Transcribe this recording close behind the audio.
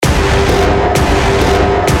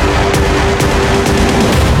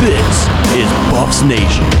Buffs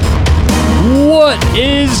Nation. What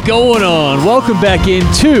is going on? Welcome back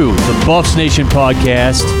into the Buffs Nation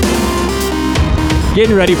podcast.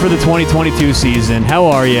 Getting ready for the 2022 season. How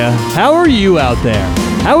are you? How are you out there?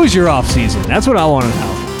 How was your off season? That's what I want to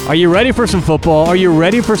know. Are you ready for some football? Are you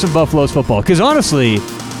ready for some Buffaloes football? Because honestly,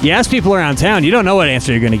 you ask people around town, you don't know what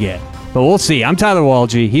answer you're going to get. But we'll see. I'm Tyler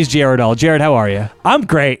Walgie. He's Jared All. Jared, how are you? I'm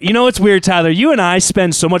great. You know, it's weird, Tyler. You and I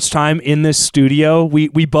spend so much time in this studio. We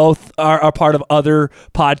both are part of other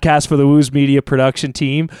podcasts for the Woos Media production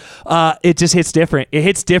team. It just hits different. It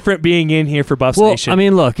hits different being in here for Buffs Nation. I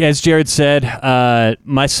mean, look, as Jared said,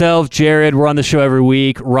 myself, Jared, we're on the show every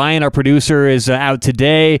week. Ryan, our producer, is out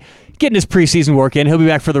today, getting his preseason work in. He'll be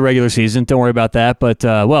back for the regular season. Don't worry about that. But,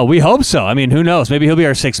 well, we hope so. I mean, who knows? Maybe he'll be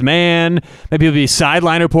our sixth man. Maybe he'll be a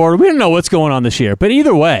sideline reporter. We don't know what's going on this year. But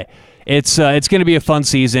either way, it's going to be a fun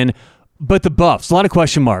season. But the Buffs, a lot of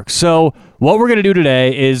question marks. So what we're going to do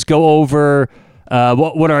today is go over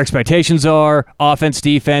what our expectations are, offense,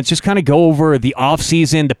 defense, just kind of go over the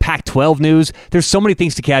offseason, the Pac-12 news. There's so many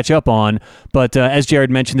things to catch up on, but as Jared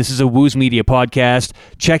mentioned, this is a Woos Media podcast.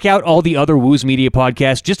 Check out all the other Woos Media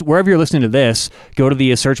podcasts. Just wherever you're listening to this, go to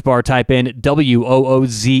the search bar, type in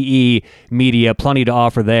WOOZE Media. Plenty to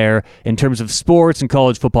offer there in terms of sports and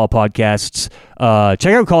college football podcasts.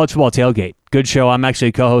 Check out College Football Tailgate. Good show. I'm actually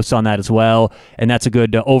a co-host on that as well, and that's a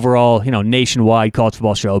good overall, nationwide college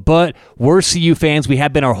football show. But we're CU fans. We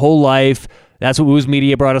have been our whole life. That's what Woos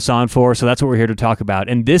Media brought us on for, so that's what we're here to talk about.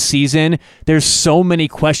 And this season, there's so many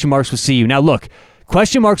question marks with CU. Now, look,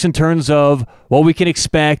 question marks in terms of what we can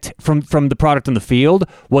expect from the product on the field,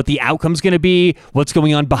 what the outcome's going to be, what's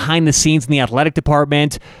going on behind the scenes in the athletic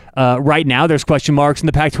department. Right now, there's question marks in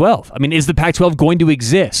the Pac-12. I mean, is the Pac-12 going to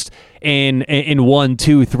exist in 1,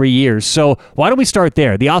 2, 3 years? So why don't we start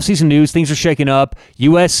there? The offseason news, things are shaking up.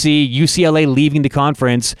 USC, UCLA leaving the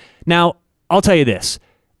conference. Now, I'll tell you this.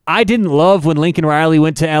 I didn't love when Lincoln Riley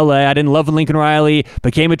went to LA. I didn't love when Lincoln Riley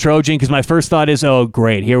became a Trojan because my first thought is, oh,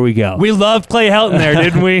 great, here we go. We loved Clay Helton there,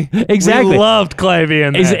 didn't we? Exactly. We loved Clay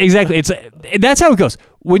being there. Exactly. That's how it goes.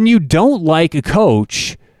 When you don't like a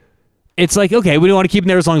coach, it's like, okay, we don't want to keep them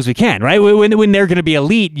there as long as we can, right? When they're going to be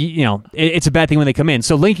elite, it's a bad thing when they come in.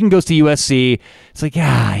 So Lincoln goes to USC. It's like,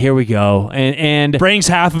 here we go. And brings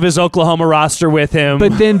half of his Oklahoma roster with him.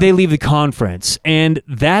 But then they leave the conference. And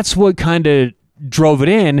that's what kind of drove it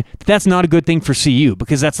in. That's not a good thing for CU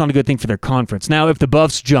because that's not a good thing for their conference. Now, if the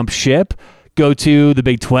Buffs jump ship, go to the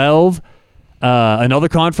Big 12, another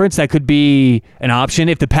conference, that could be an option.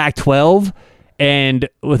 If the Pac-12 and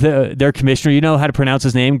with their commissioner, you know how to pronounce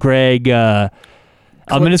his name, Greg.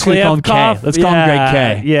 I'm just going to call him K. Let's call him Greg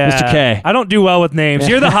K. Yeah. Mr. K. I don't do well with names.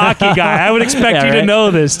 You're the hockey guy. I would expect you to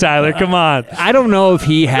know this, Tyler. Come on. I don't know if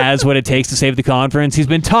he has what it takes to save the conference. He's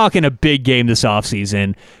been talking a big game this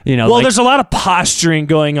offseason. There's a lot of posturing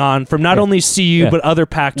going on from not only CU but other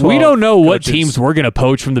Pac-12 We don't know what coaches. teams we're going to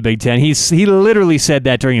poach from the Big Ten. He literally said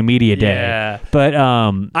that during a media day. Yeah. But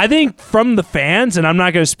I think from the fans, and I'm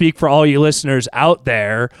not going to speak for all you listeners out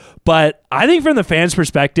there, but I think from the fans'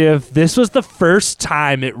 perspective, this was the first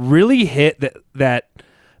time it really hit that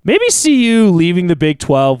maybe CU leaving the Big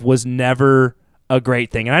 12 was never a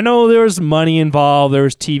great thing. And I know there was money involved, there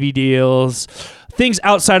was TV deals, things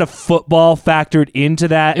outside of football factored into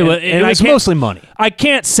that. It was mostly money. I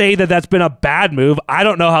can't say that that's been a bad move. I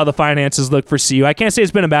don't know how the finances look for CU. I can't say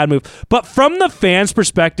it's been a bad move. But from the fans'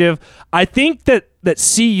 perspective, I think that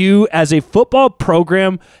CU as a football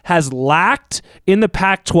program has lacked in the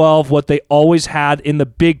Pac-12 what they always had in the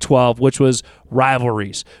Big 12, which was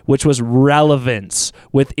rivalries, which was relevance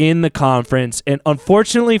within the conference. And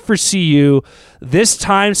unfortunately for CU, this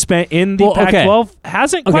time spent in the Pac-12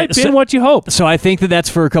 hasn't quite been what you hope. So I think that's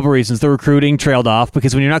for a couple reasons. The recruiting trailed off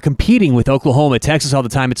because when you're not competing with Oklahoma, Texas all the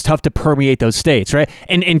time, it's tough to permeate those states, right?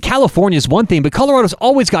 And California is one thing, but Colorado's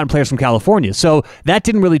always gotten players from California, so that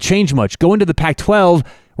didn't really change much. Going to the Pac-12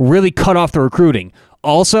 really cut off the recruiting.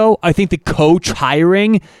 Also, I think the coach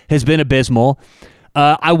hiring has been abysmal.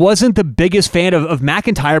 I wasn't the biggest fan of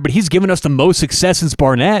McIntyre, but he's given us the most success since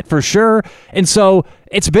Barnett, for sure. And so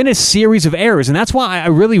it's been a series of errors, and that's why I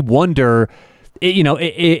really wonder,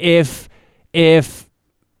 if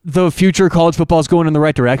the future of college football is going in the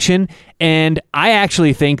right direction. And I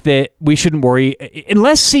actually think that we shouldn't worry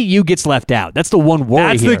unless CU gets left out. That's the one worry.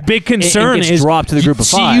 That's here. the big concern. It gets dropped to the group of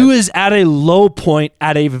five. CU is at a low point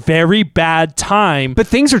at a very bad time. But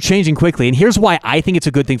things are changing quickly, and here's why I think it's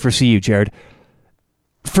a good thing for CU, Jared.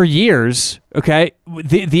 For years, okay,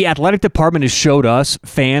 the athletic department has showed us,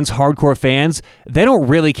 fans, hardcore fans, they don't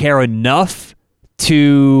really care enough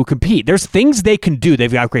to compete. There's things they can do.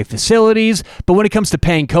 They've got great facilities, but when it comes to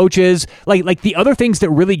paying coaches, like the other things that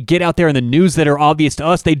really get out there in the news that are obvious to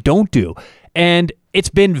us, they don't do. And it's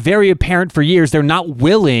been very apparent for years they're not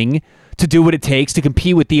willing to do what it takes to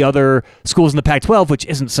compete with the other schools in the Pac-12, which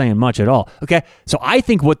isn't saying much at all. Okay, so I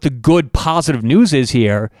think what the good positive news is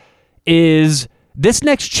here is this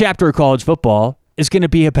next chapter of college football is going to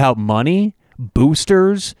be about money,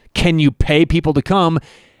 boosters, can you pay people to come?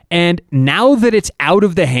 And now that it's out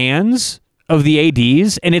of the hands of the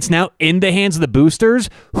ADs and it's now in the hands of the boosters,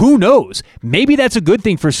 who knows? Maybe that's a good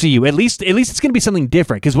thing for CU. At least it's going to be something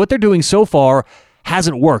different, because what they're doing so far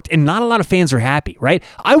hasn't worked, and not a lot of fans are happy, right?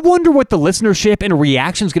 I wonder what the listenership and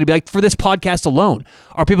reaction is going to be like for this podcast alone.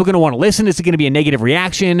 Are people going to want to listen? Is it going to be a negative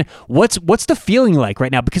reaction? What's the feeling like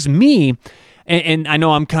right now? Because me, and I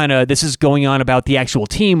know I'm kind of, this is going on about the actual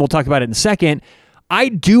team. We'll talk about it in a second. I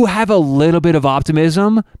do have a little bit of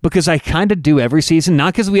optimism, because I kind of do every season,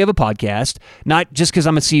 not because we have a podcast, not just because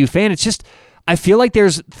I'm a CU fan. It's just I feel like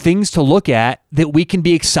there's things to look at that we can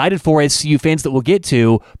be excited for as CU fans that we'll get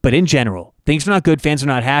to, but in general, things are not good, fans are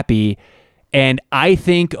not happy, and I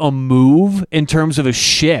think a move in terms of a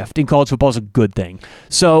shift in college football is a good thing.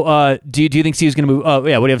 So do you think CU's going to move? Oh,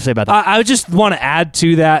 yeah, what do you have to say about that? I would just want to add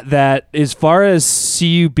to that as far as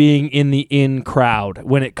CU being in the in crowd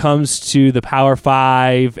when it comes to the Power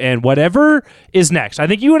 5 and whatever is next, I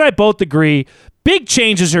think you and I both agree big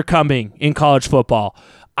changes are coming in college football.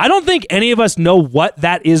 I don't think any of us know what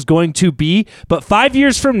that is going to be, but 5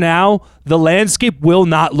 years from now, the landscape will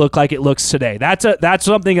not look like it looks today. That's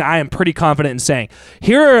something I am pretty confident in saying.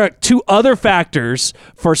 Here are two other factors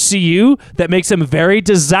for CU that makes them very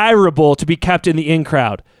desirable to be kept in the in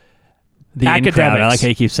crowd. The academics. I like how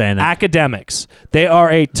you keep saying that. Academics. They are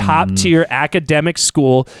a top-tier academic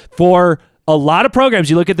school for a lot of programs.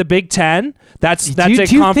 You look at the Big Ten. That's a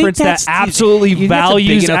conference that absolutely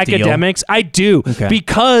values academics. I do,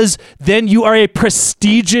 because then you are a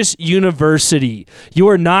prestigious university. You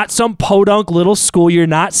are not some podunk little school. You're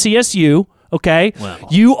not CSU. Okay, wow.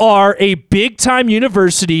 You are a big-time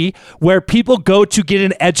university where people go to get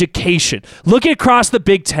an education. Look across the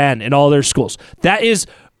Big Ten and all their schools. That is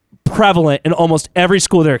prevalent in almost every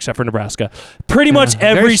school there except for Nebraska. Pretty much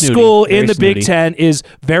every school in the Big Ten is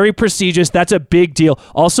very prestigious. That's a big deal.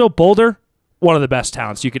 Also, Boulder, one of the best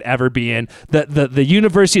towns you could ever be in. The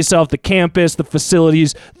university itself, the campus, the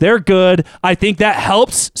facilities, they're good. I think that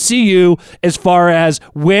helps CU as far as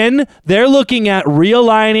when they're looking at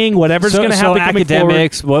realigning whatever's going to happen. So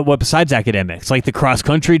academics, what besides academics? Like the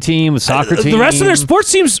cross-country team, the soccer team? The rest of their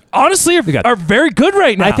sports teams, honestly, are very good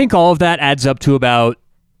right now. I think all of that adds up to about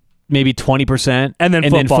maybe 20%, and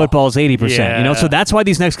then football is 80%. Yeah. So that's why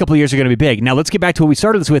these next couple of years are going to be big. Now let's get back to what we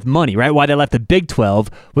started this with: money, right? Why they left the Big 12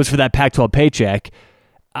 was for that Pac-12 paycheck.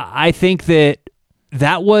 I think that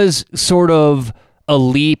was sort of a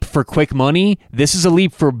leap for quick money. This is a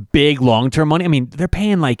leap for big long-term money. I mean, they're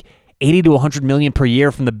paying like $80 to $100 million per year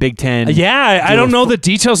from the Big Ten. Yeah, I don't know the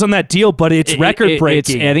details on that deal, but it's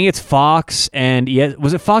record-breaking. I think it's Fox and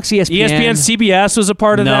was it Fox, ESPN? ESPN, CBS was a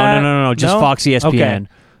part of that. No, just Fox, ESPN. Okay.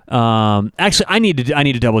 Actually, I need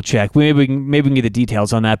to double check. Maybe we can get the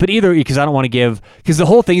details on that. But either, because I don't want to give, because the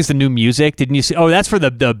whole thing is the new music. Didn't you see? Oh, that's for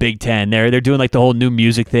the Big Ten. They're doing like the whole new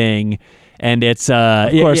music thing. And it's of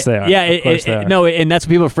course they are. Yeah, they are. No, and that's what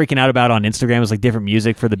people are freaking out about on Instagram. Is like different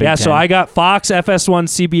music for the Big Ten. Yeah, so I got Fox,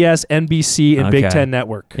 FS1, CBS, NBC, and Big Ten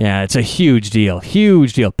Network. Yeah, it's a huge deal.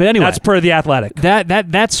 But anyway, that's per The Athletic.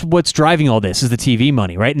 That's what's driving all this is the TV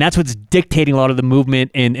money, right? And that's what's dictating a lot of the movement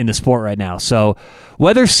in the sport right now. So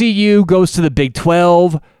whether CU goes to the Big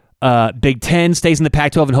 12, Big 10 stays in the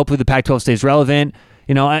Pac-12, and hopefully the Pac-12 stays relevant.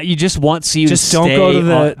 You just want CU to stay. Just don't go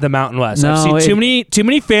to the Mountain West. No, I've seen too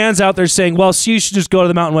many fans out there saying, well, CU should just go to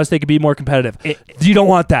the Mountain West. They could be more competitive. You don't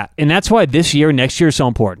want that. And that's why next year is so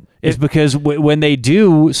important. Is because when they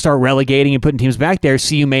do start relegating and putting teams back there,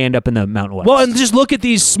 CU may end up in the Mountain West. Well, and just look at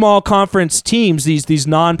these small conference teams, these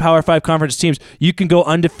non-Power 5 conference teams. You can go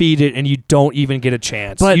undefeated and you don't even get a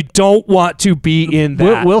chance. But you don't want to be in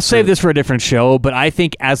that. We'll save this for a different show, but I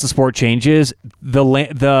think as the sport changes,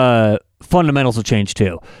 the fundamentals will change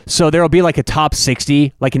too. So there will be like a top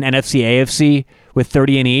 60, like an NFC, AFC, with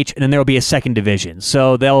 30 in each, and then there will be a second division.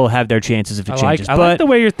 So they'll have their chances if it changes. I like the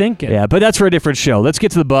way you're thinking. Yeah, but that's for a different show. Let's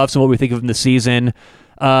get to the Buffs and what we think of them this season.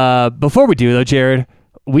 Before we do, though, Jared,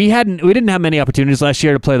 we didn't have many opportunities last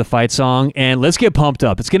year to play the fight song, and let's get pumped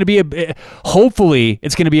up. It's going to be hopefully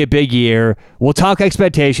it's going to be a big year. We'll talk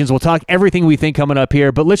expectations. We'll talk everything we think coming up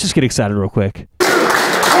here, but let's just get excited real quick.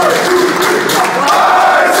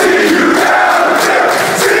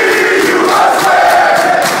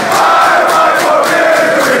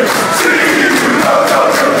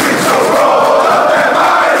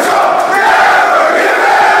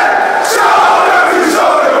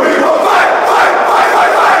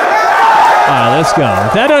 Let's go.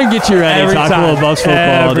 If that doesn't get you ready to talk a little Bucks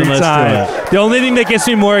football, then let's do it. The only thing that gets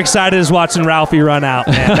me more excited is watching Ralphie run out,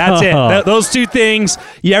 man. That's it. Those two things,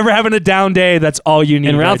 you ever having a down day, that's all you need.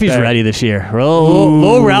 And Ralphie's ready this year.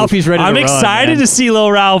 Little Ralphie's ready to run. I'm excited to see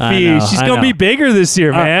little Ralphie. She's going to be bigger this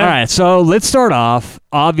year, man. All right, so let's start off,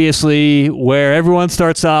 obviously, where everyone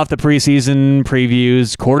starts off the preseason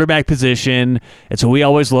previews, quarterback position. It's what we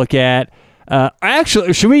always look at.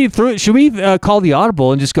 Actually, should we call the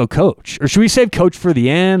audible and just go coach? Or should we save coach for the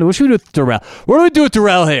end? What should we do with Darrell? What do we do with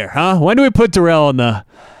Darrell here, huh? When do we put Darrell on the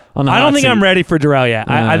I don't think I'm ready for Darrell yet.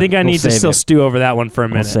 I think I need to still stew over that one for a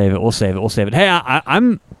minute. We'll save it. Hey,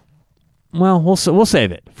 we'll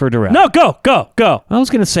save it for Darrell. No, go. I was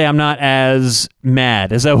going to say I'm not as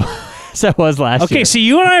mad as I was last year. Okay, so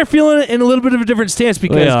you and I are feeling in a little bit of a different stance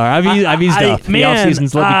because we are. I've eased up. The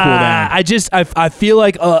offseason's let me cool down. I feel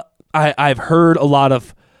like I've heard a lot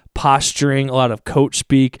of posturing, a lot of coach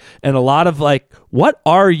speak, and a lot of like, what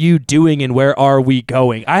are you doing and where are we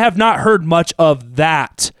going? I have not heard much of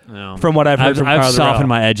that from what I've heard from Carl I've softened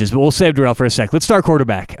my edges, but we'll save Darrell for a sec. Let's start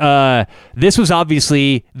quarterback. This was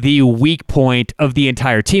obviously the weak point of the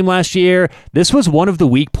entire team last year. This was one of the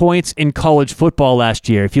weak points in college football last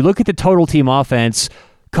year. If you look at the total team offense,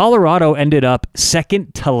 Colorado ended up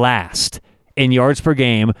second to last in yards per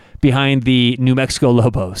game behind the New Mexico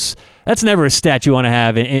Lobos. That's never a stat you want to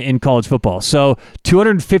have in college football. So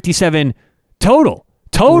 257 total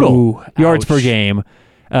yards per game.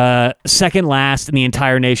 Second last in the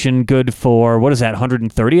entire nation. Good for,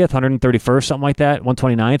 130th, 131st, something like that,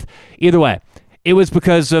 129th. Either way, it was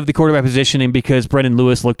because of the quarterback position and because Brendan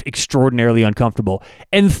Lewis looked extraordinarily uncomfortable.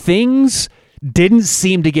 And things didn't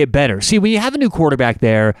seem to get better. See, when you have a new quarterback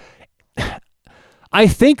there, I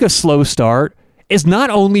think a slow start is not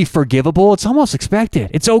only forgivable, it's almost expected.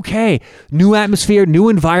 It's okay. New atmosphere, new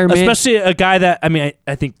environment. Especially a guy that,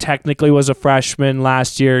 I think technically was a freshman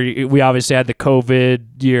last year. We obviously had the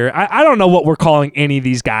COVID year. I don't know what we're calling any of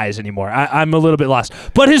these guys anymore. I'm a little bit lost.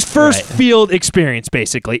 But his first field experience,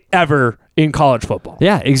 basically, ever in college football.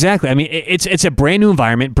 Yeah, exactly. It's a brand new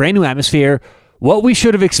environment, brand new atmosphere. What we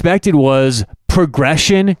should have expected was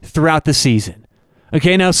progression throughout the season.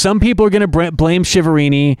 Okay, now some people are going to blame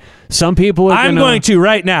Shiverini. Some people are I'm going to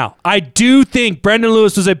right now. I do think Brendan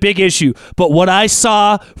Lewis was a big issue, but what I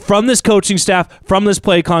saw from this coaching staff, from this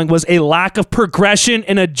play calling, was a lack of progression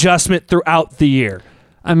and adjustment throughout the year.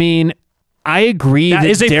 I agree that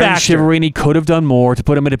Darren Shiverini could have done more to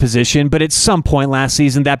put him in a position, but at some point last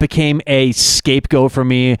season, that became a scapegoat for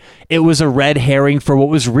me. It was a red herring for what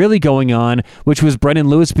was really going on, which was Brendan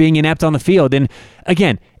Lewis being inept on the field. And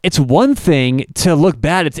again, it's one thing to look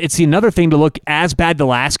bad. It's another thing to look as bad the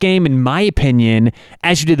last game, in my opinion,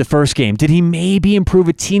 as you did the first game. Did he maybe improve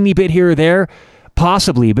a teeny bit here or there?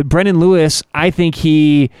 Possibly. But Brendan Lewis, I think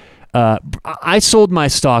I sold my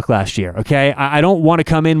stock last year, okay? I don't want to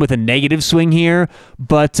come in with a negative swing here,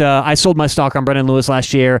 but I sold my stock on Brendan Lewis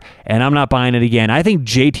last year, and I'm not buying it again. I think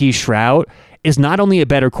JT Shrout is not only a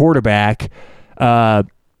better quarterback,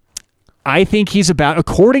 I think he's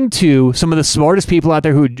according to some of the smartest people out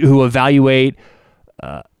there who evaluate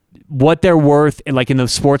what they're worth in the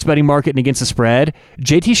sports betting market and against the spread,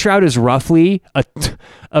 JT Shrout is roughly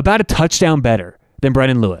about a touchdown better than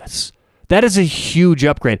Brendan Lewis. That is a huge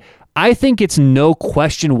upgrade. I think it's no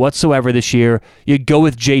question whatsoever this year you go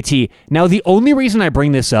with JT. Now, the only reason I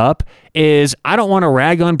bring this up is I don't want to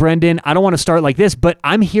rag on Brendan. I don't want to start like this, but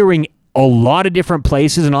I'm hearing a lot of different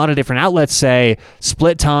places and a lot of different outlets say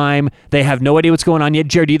split time. They have no idea what's going on yet.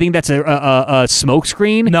 Jared, do you think that's a smoke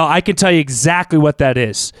screen? No, I can tell you exactly what that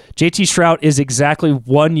is. JT Shrout is exactly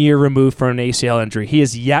 1 year removed from an ACL injury. He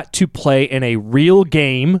is yet to play in a real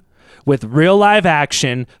game with real live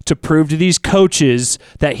action to prove to these coaches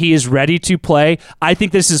that he is ready to play. I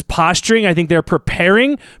think this is posturing. I think they're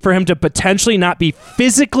preparing for him to potentially not be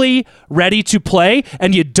physically ready to play,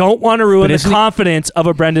 and you don't want to ruin the confidence of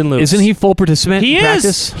a Brendan Lewis. Isn't he full participant in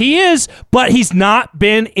practice? He is, but he's not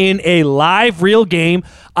been in a live real game.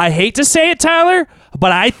 I hate to say it, Tyler,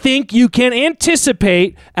 but I think you can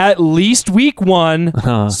anticipate at least week 1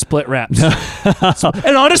 split reps.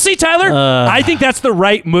 And honestly, Tyler, I think that's the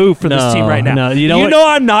right move for this team right now. No, you know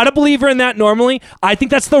I'm not a believer in that normally. I think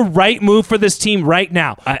that's the right move for this team right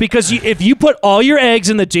now. Because if you put all your eggs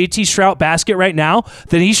in the JT Shrout basket right now,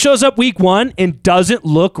 then he shows up week 1 and doesn't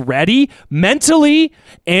look ready mentally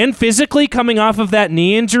and physically coming off of that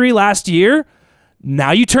knee injury last year.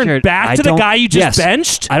 Now you turn Jared, back to the guy you just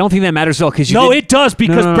benched? I don't think that matters at all. It does,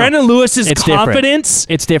 because Brendan Lewis's confidence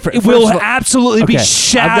it's different. will absolutely be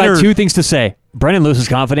shattered. I've got two things to say. Brendan Lewis's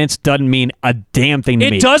confidence doesn't mean a damn thing to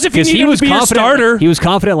me. It does if you need him to be a starter. He was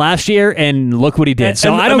confident last year, and look what he did.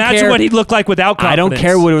 So I don't imagine care what he'd look like without confidence. I don't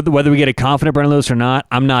care whether we get a confident Brendan Lewis or not.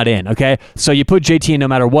 I'm not in, okay? So you put JT in no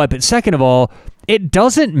matter what. But second of all, it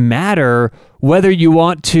doesn't matter whether you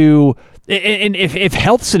want to... And if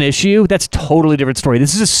health's an issue, that's a totally different story.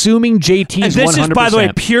 This is assuming JT's 100%. This is, by the way,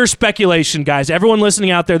 pure speculation, guys. Everyone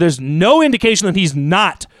listening out there, there's no indication that he's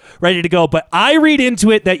not ready to go. But I read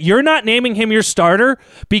into it that you're not naming him your starter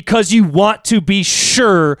because you want to be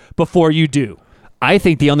sure before you do. I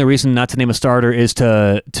think the only reason not to name a starter is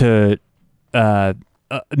to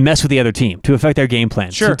mess with the other team, to affect their game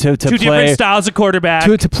plan. Sure. To Two different styles of quarterback.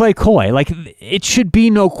 To play coy. Like, it should be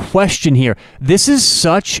no question here. This is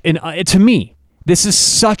such to me, this is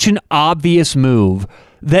such an obvious move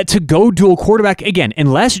that to go dual quarterback, again,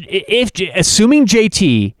 assuming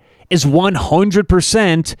JT is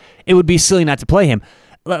 100%, it would be silly not to play him.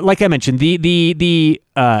 Like I mentioned, the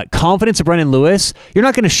confidence of Brendan Lewis, you're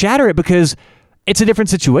not going to shatter it because it's a different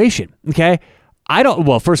situation, okay?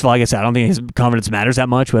 First of all, like I said, I don't think his confidence matters that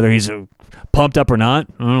much, whether he's pumped up or not.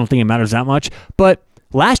 I don't think it matters that much. But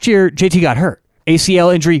last year, JT got hurt.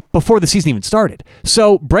 ACL injury before the season even started.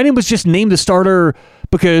 So Brendan was just named the starter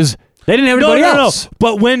because they didn't have anybody else. No.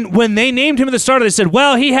 But when they named him the starter, they said,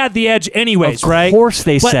 well, he had the edge anyways, right? Of course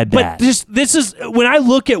they said that. But this is, when I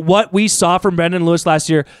look at what we saw from Brendan Lewis last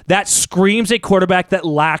year, that screams a quarterback that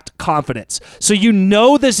lacked confidence. So you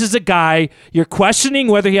know this is a guy, you're questioning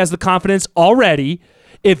whether he has the confidence already.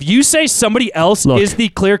 If you say somebody else is the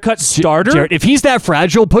clear-cut starter... Jared, if he's that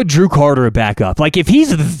fragile, put Drew Carter back up. Like, if he's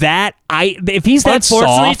that Unfortunately,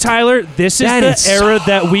 soft... Tyler, this is the era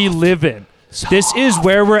that we live in. This is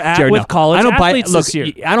where we're at with college athletes this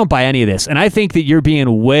year. I don't buy any of this, and I think that you're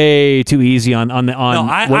being way too easy on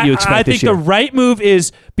what you expect this year. I think the right move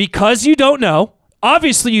is, because you don't know.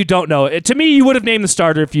 Obviously, you don't know. To me, you would have named the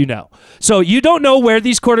starter if you know. So you don't know where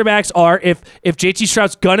these quarterbacks are. If JT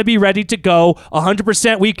Stroud's going to be ready to go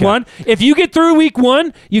 100% week one. If you get through week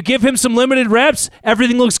one, you give him some limited reps,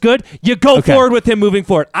 everything looks good, you go forward with him moving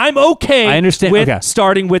forward. I'm okay with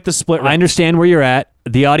starting with the split reps. I understand where you're at.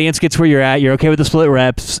 The audience gets where you're at. You're okay with the split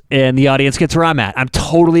reps, and the audience gets where I'm at. I'm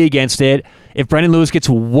totally against it. If Brendan Lewis gets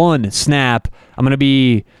one snap, I'm going to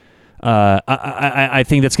be... I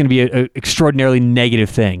think that's going to be an extraordinarily negative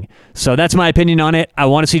thing. So that's my opinion on it. I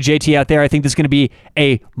want to see JT out there. I think this is going to be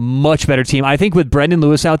a much better team. I think with Brendan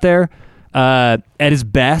Lewis out there, at his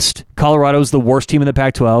best, Colorado's the worst team in the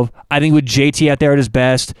Pac-12. I think with JT out there at his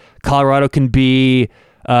best, Colorado can be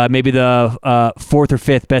maybe the fourth or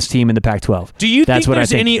fifth best team in the Pac-12. Do you think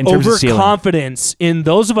there's any overconfidence in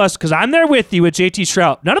those of us? Because I'm there with you with JT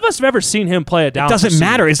Stroud. None of us have ever seen him play a down. It doesn't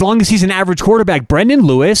matter as long as he's an average quarterback. Brendan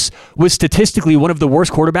Lewis was statistically one of the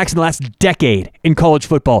worst quarterbacks in the last decade in college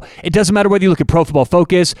football. It doesn't matter whether you look at Pro Football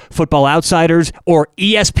Focus, Football Outsiders, or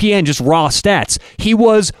ESPN, just raw stats. He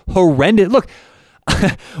was horrendous. Look,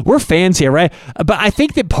 we're fans here, right? But I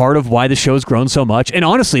think that part of why the show's grown so much, and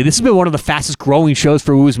honestly, this has been one of the fastest growing shows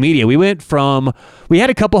for Woo's Media. We had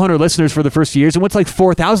a couple hundred listeners for the first few years, and went to like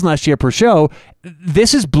 4,000 last year per show.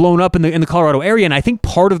 This has blown up in the Colorado area, and I think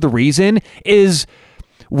part of the reason is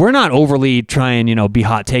we're not overly trying, be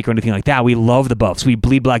hot take or anything like that. We love the Buffs. We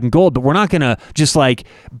bleed black and gold, but we're not going to just like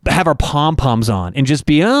have our pom-poms on and just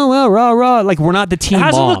be, oh, well, rah, rah. Like, we're not the team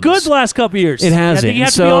moms. It hasn't looked good the last couple of years. It hasn't. I think you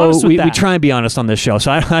have so to be honest with that. We try and be honest on this show.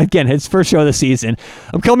 So, again, it's first show of the season.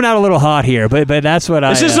 I'm coming out a little hot here, but that's what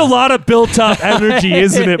This is a lot of built-up energy,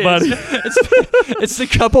 isn't it, buddy? It's a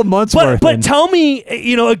couple months worth. But tell me,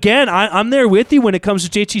 again, I'm there with you when it comes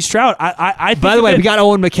to JT Stroud. I think by the way, we got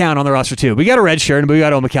Owen McCown on the roster, too. We got a red shirt, but we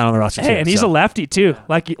got Owen McCown on the roster, too. Hey, and he's a lefty too,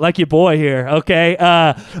 like your boy here. Okay,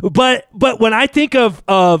 but when I think of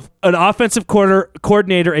an offensive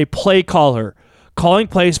coordinator, a play caller, calling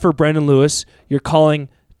plays for Brendan Lewis, you're calling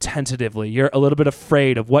tentatively. You're a little bit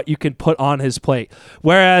afraid of what you can put on his plate.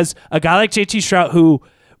 Whereas a guy like JT Stroud, who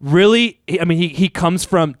really, he comes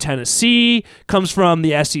from Tennessee, comes from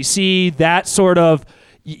the SEC. That sort of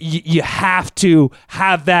you have to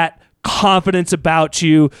have that confidence about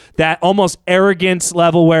you, that almost arrogance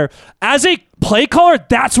level where as a play caller,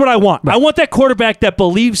 that's what I want. Right. I want that quarterback that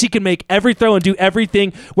believes he can make every throw and do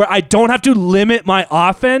everything, where I don't have to limit my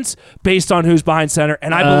offense based on who's behind center.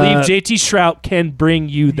 And I believe JT Stroud can bring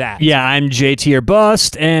you that. Yeah, I'm JT or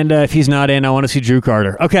bust, and if he's not in, I want to see Drew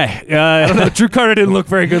Carter. Okay. I don't know. Drew Carter didn't look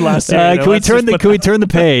very good last year. Can we turn the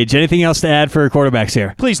page? Anything else to add for quarterbacks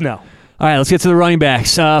here? Please no. All right, let's get to the running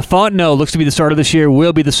backs. Fontenot looks to be the starter this year,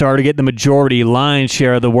 will be the starter, get the majority lion's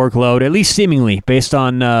share of the workload, at least seemingly, based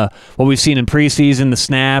on what we've seen in preseason, the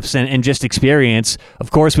snaps, and just experience.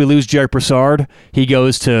 Of course, we lose Jarek Broussard. He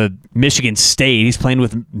goes to Michigan State. He's playing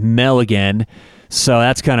with Mel again, so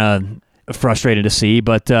that's kind of frustrating to see.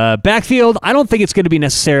 But backfield, I don't think it's going to be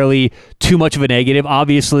necessarily too much of a negative.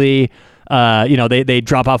 Obviously, they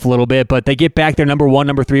drop off a little bit, but they get back their number 1,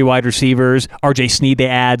 number 3 wide receivers. RJ Sneed they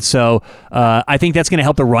add, so I think that's going to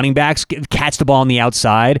help the running backs catch the ball on the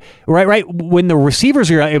outside. Right. When the receivers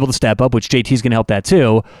are able to step up, which JT is going to help that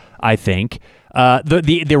too, I think.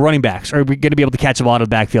 The running backs are going to be able to catch the ball out of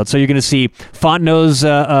the backfield. So you're going to see Fontenot's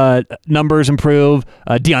numbers improve.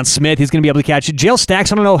 Deion Smith, he's going to be able to catch it. Jalen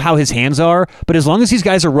Stacks, I don't know how his hands are, but as long as these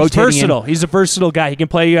guys are rotating, he's versatile. He's a versatile guy. He can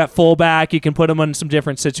play you at fullback. You can put him in some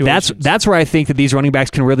different situations. That's where I think that these running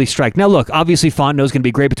backs can really strike. Now, look, obviously Fontenot's going to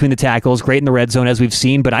be great between the tackles, great in the red zone as we've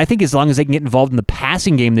seen, but I think as long as they can get involved in the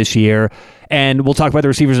passing game this year, and we'll talk about the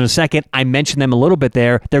receivers in a second. I mentioned them a little bit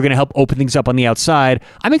there. They're going to help open things up on the outside.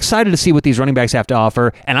 I'm excited to see what these running backs have to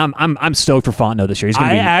offer, and I'm stoked for Fontenot this year. He's going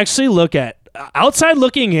to actually look at outside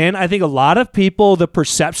looking in. I think a lot of people, the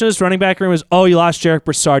perception of this running back room is, oh, you lost Jarek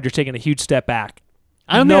Broussard, you're taking a huge step back.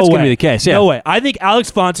 I don't think that's going to be the case. Yeah. No way. I think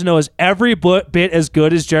Alex Fontenot is every bit as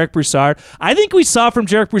good as Jarek Broussard. I think we saw from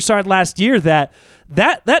Jarek Broussard last year that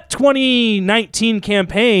 2019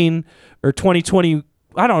 campaign or 2020.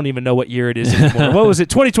 I don't even know what year it is anymore. What was it?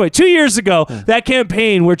 2020. 2 years ago, that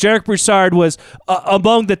campaign where Jarek Broussard was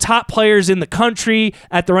among the top players in the country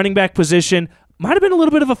at the running back position might have been a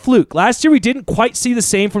little bit of a fluke. Last year, we didn't quite see the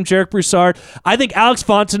same from Jarek Broussard. I think Alex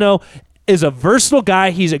Fontenot is a versatile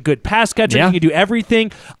guy. He's a good pass catcher. Yeah. He can do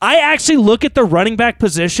everything. I actually look at the running back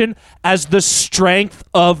position as the strength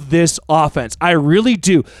of this offense. I really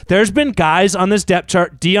do. There's been guys on this depth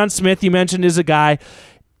chart. Deion Smith, you mentioned, is a guy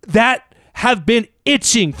that have been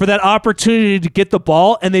itching for that opportunity to get the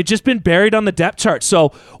ball, and they've just been buried on the depth chart. So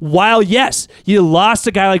while, yes, you lost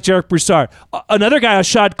a guy like Jarek Broussard, another guy,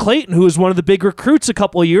 Ashad Clayton, who was one of the big recruits a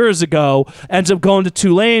couple of years ago, ends up going to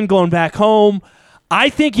Tulane, going back home. I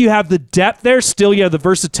think you have the depth there. Still, you have the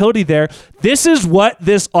versatility there. This is what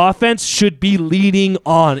this offense should be leading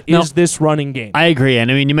on, is this running game. I agree. And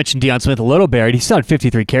I mean, you mentioned Deion Smith a little bit. He still had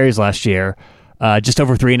 53 carries last year. Just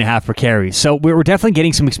over 3.5 per carry. So we're definitely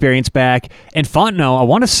getting some experience back. And Fontenot, I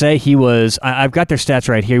want to say he was, I've got their stats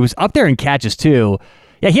right here. He was up there in catches too.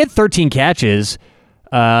 Yeah, he had 13 catches.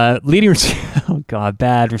 Leading receiver, oh God,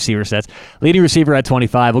 bad receiver stats. Leading receiver at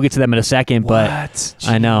 25. We'll get to them in a second. But Jeez.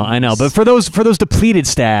 I know. But for those depleted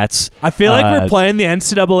stats, I feel like we're playing the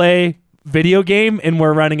NCAA video game and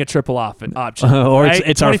we're running a triple option, or right?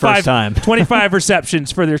 it's our first time. 25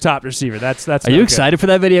 receptions for their top receiver. That's. Are you excited for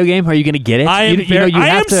that video game? Are you going to get it? I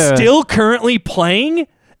am still currently playing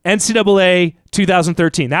NCAA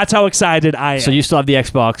 2013. That's how excited I am. So you still have the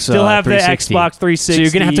Xbox. Still have 360. the Xbox 360. So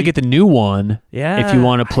you're gonna have to get the new one. Yeah, if you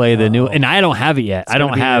want to play the new. And I don't have it yet. I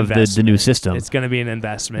don't have the new system. It's going to be an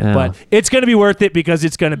investment, but it's going to be worth it because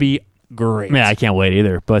it's going to be great. Yeah, I can't wait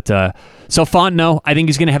either. But so Fontenot, I think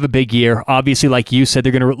he's going to have a big year. Obviously, like you said,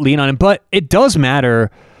 they're going to lean on him. But it does matter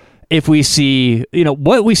if we see,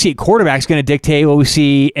 what we see at quarterback is going to dictate what we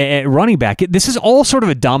see at running back. This is all sort of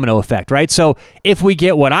a domino effect, right? So if we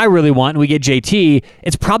get what I really want and we get JT,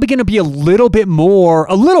 it's probably going to be a little bit more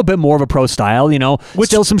of a pro style,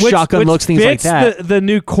 still some shotgun looks, things like that. The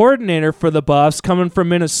new coordinator for the Buffs coming from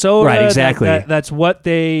Minnesota. Right, exactly. That's what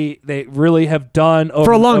they really have done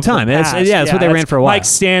for a long time. That's what they ran for a while. Mike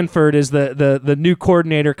Stanford is the new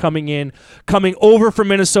coordinator coming over from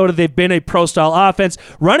Minnesota. They've been a pro style offense.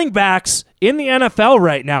 Running backs in the NFL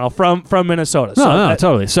right now from Minnesota. No,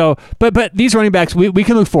 totally. So, but these running backs, we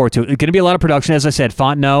can look forward to it. It's going to be a lot of production, as I said.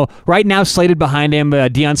 Fontenot, right now slated behind him,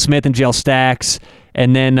 Deion Smith and Jalen Stacks,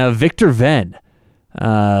 and then Victor Venn,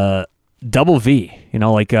 double V.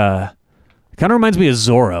 Kind of reminds me of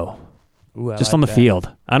Zorro. Ooh, just on the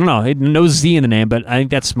field. I don't know. No Z in the name, but I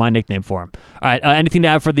think that's my nickname for him. All right, anything to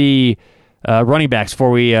add for the running backs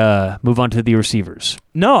before we move on to the receivers?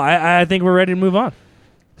 No, I think we're ready to move on.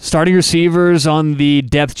 Starting receivers on the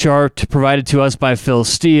depth chart provided to us by Phil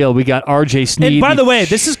Steele. We got RJ Sneed. And by the way,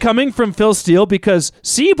 this is coming from Phil Steele because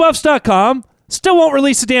CUbuffs.com still won't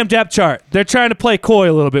release a damn depth chart. They're trying to play coy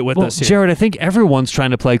a little bit with us here. Jared, I think everyone's trying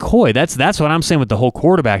to play coy. That's what I'm saying with the whole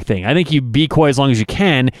quarterback thing. I think you be coy as long as you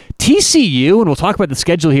can. TCU, and we'll talk about the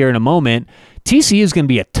schedule here in a moment, TCU is going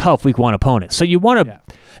to be a tough week one opponent. So you want to...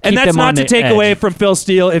 And that's not to take away from Phil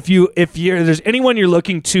Steele. If there's anyone you're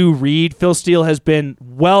looking to read, Phil Steele has been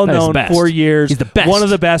well known for years. He's the best. One of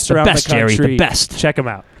the best around the country. Jerry, the best. Check him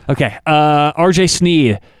out. Okay. RJ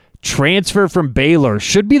Sneed, transfer from Baylor,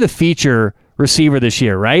 should be the feature receiver this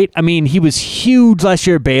year, right? I mean, he was huge last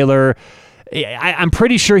year at Baylor. I'm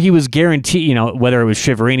pretty sure he was guaranteed, whether it was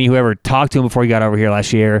Shiverini, whoever talked to him before he got over here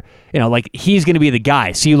last year, he's going to be the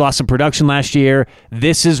guy. So you lost some production last year.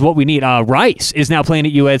 This is what we need. Rice is now playing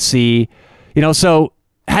at USC, so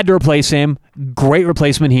had to replace him. Great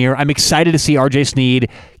replacement here. I'm excited to see RJ Sneed.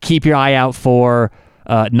 Keep your eye out for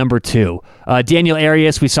number 2. Daniel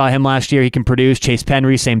Arias, we saw him last year. He can produce. Chase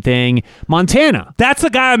Penry, same thing. Montana. That's the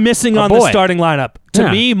guy I'm missing on the starting lineup. To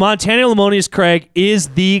me, Montana Lamonius Craig is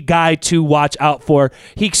the guy to watch out for.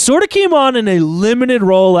 He sort of came on in a limited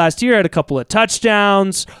role last year, had a couple of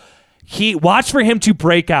touchdowns. Watch for him to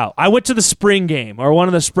break out. I went to the spring game, or one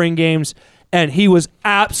of the spring games, and he was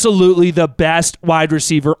absolutely the best wide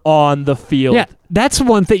receiver on the field. Yeah, that's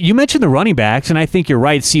one thing. You mentioned the running backs, and I think you're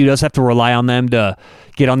right. CU does have to rely on them to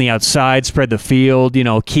get on the outside, spread the field,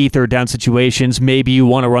 key third down situations. Maybe you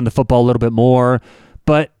want to run the football a little bit more.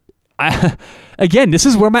 But again, this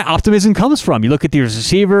is where my optimism comes from. You look at these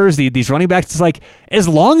receivers, these running backs, it's like, as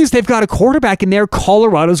long as they've got a quarterback in there,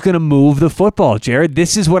 Colorado's going to move the football, Jared.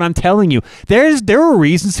 This is what I'm telling you. There are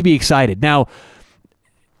reasons to be excited. Now,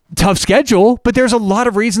 tough schedule, but there's a lot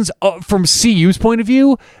of reasons from CU's point of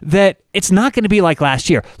view that it's not going to be like last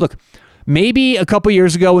year. Look, maybe a couple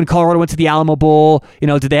years ago when Colorado went to the Alamo Bowl,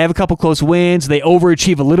 did they have a couple close wins? Did they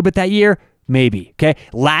overachieve a little bit that year? Maybe. Okay.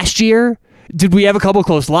 Last year, did we have a couple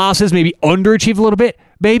close losses? Maybe underachieve a little bit?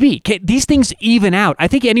 Maybe. Okay. These things even out. I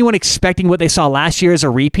think anyone expecting what they saw last year as a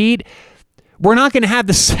repeat, we're not going to have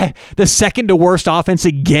the second to worst offense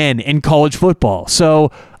again in college football.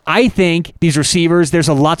 So I think these receivers, there's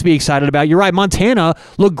a lot to be excited about. You're right, Montana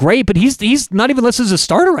looked great, but he's not even listed as a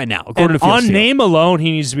starter right now, according to on name alone,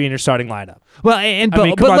 he needs to be in your starting lineup. Well,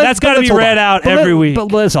 but that's got to be read out every week.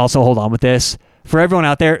 But let's also hold on with this. For everyone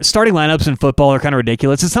out there, starting lineups in football are kind of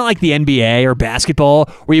ridiculous. It's not like the NBA or basketball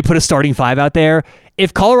where you put a starting 5 out there.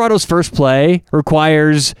 If Colorado's first play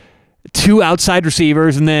requires 2 outside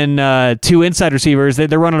receivers and then 2 inside receivers,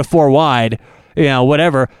 they're running a 4 wide,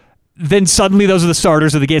 whatever, then suddenly those are the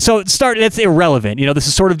starters of the game. So that's irrelevant. This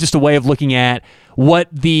is sort of just a way of looking at what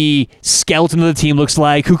the skeleton of the team looks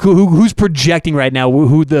like, who's projecting right now,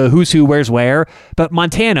 who's who, where's where. But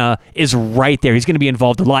Montana is right there. He's going to be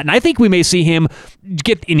involved a lot. And I think we may see him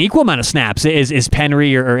get an equal amount of snaps as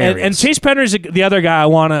Penry or Arias. And Chase Penry is the other guy I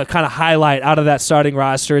want to kind of highlight out of that starting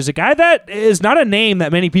roster, is a guy that is not a name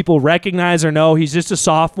that many people recognize or know. He's just a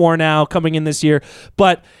sophomore now coming in this year.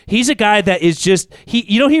 But he's a guy that is just,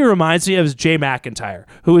 he reminds me of Jay McIntyre,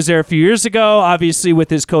 who was there a few years ago, obviously with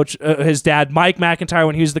his coach, his dad, Mike McIntyre,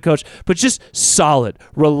 when he was the coach, but just solid,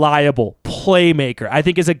 reliable playmaker. I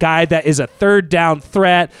think is a guy that is a third down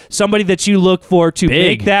threat, somebody that you look for to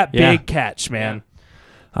make that big catch, man. Yeah.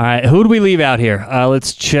 All right, who do we leave out here?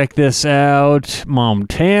 Let's check this out.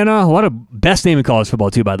 Montana. What a best name in college football,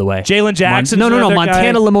 too, by the way. Jalen Jackson. No.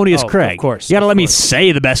 Montana Lamonius Craig. Of course. You got to let me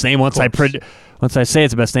say the best name once I say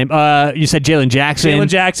it's the best name. You said Jalen Jackson. Jalen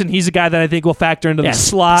Jackson, he's a guy that I think will factor into the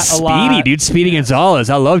slot a lot. Speedy, dude. Speedy Gonzalez.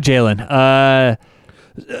 I love Jalen.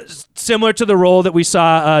 Similar to the role that we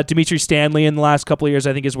saw Dimitri Stanley in the last couple of years,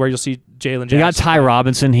 I think is where you'll see Jalen Jackson. You got Ty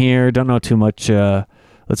Robinson here. Don't know too much.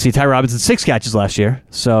 Let's see, Ty Robinson, 6 catches last year,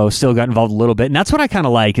 so still got involved a little bit. And that's what I kind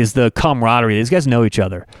of like, is the camaraderie. These guys know each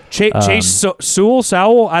other. Chase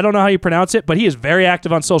Sewell, I don't know how you pronounce it, but he is very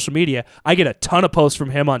active on social media. I get a ton of posts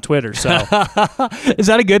from him on Twitter. So is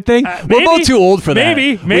that a good thing? We're both too old for that.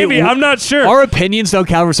 Maybe. I'm not sure. Our opinions don't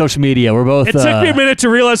count for social media. We're both. It took me a minute to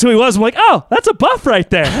realize who he was. I'm like, oh, that's a buff right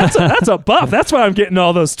there. That's a buff. That's why I'm getting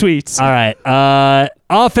all those tweets. All right.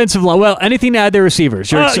 Offensive line. Well, anything to add their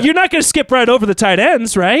receivers? You're not going to skip right over the tight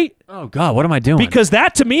ends, right? Oh God, what am I doing? Because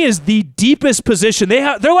that to me is the deepest position.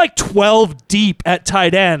 They're like 12 deep at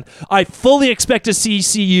tight end. I fully expect to see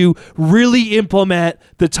CU really implement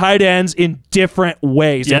the tight ends in different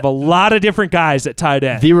ways. They have a lot of different guys at tight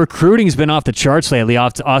end. The recruiting's been off the charts lately.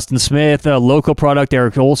 Off to Austin Smith, local product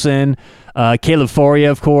Eric Olson, Caleb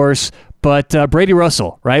Foria, of course. But Brady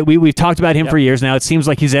Russell, right? We've talked about him for years now. It seems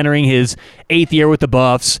like he's entering his 8th year with the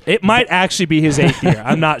Buffs. It might actually be his 8th year.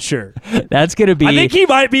 I'm not sure. That's going to be... I think he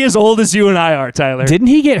might be as old as you and I are, Tyler. Didn't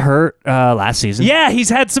he get hurt last season? Yeah, he's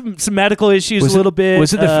had some medical issues a little bit.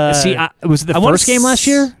 Was it the first game last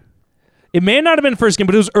year? It may not have been the first game,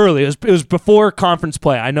 but it was early. It was before conference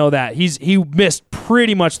play. I know that. He missed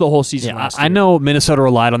pretty much the whole season last year. I know Minnesota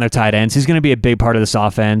relied on their tight ends. He's going to be a big part of this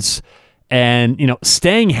offense. And,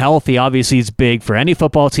 staying healthy obviously is big for any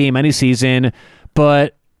football team, any season.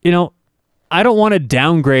 But, I don't want to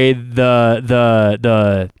downgrade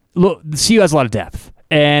the CU has a lot of depth.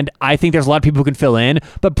 And I think there's a lot of people who can fill in,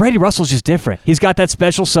 but Brady Russell's just different. He's got that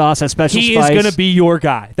special sauce, that special spice. He is going to be your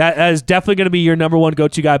guy. That is definitely going to be your number one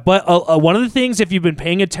go-to guy. But one of the things, if you've been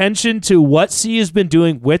paying attention to what CU has been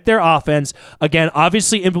doing with their offense, again,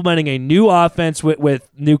 obviously implementing a new offense with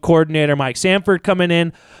new coordinator Mike Sanford coming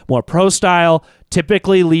in, more pro style,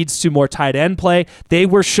 typically leads to more tight end play. They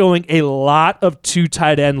were showing a lot of 2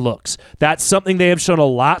 tight end looks. That's something they have shown a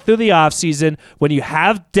lot through the offseason. When you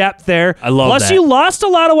have depth there, I love plus that. you lost a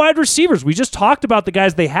lot of wide receivers. We just talked about the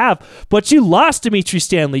guys they have, but you lost Dimitri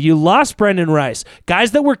Stanley. You lost Brendan Rice,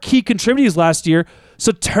 guys that were key contributors last year.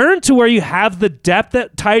 So turn to where you have the depth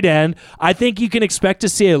at tight end. I think you can expect to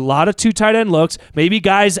see a lot of 2 tight end looks. Maybe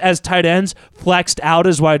guys as tight ends flexed out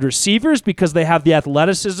as wide receivers because they have the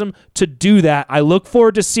athleticism to do that. I look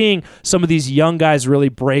forward to seeing some of these young guys really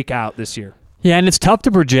break out this year. Yeah, and it's tough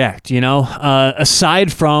to project,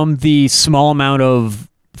 aside from the small amount of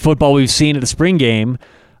football we've seen at the spring game,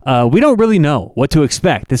 we don't really know what to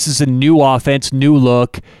expect. This is a new offense, new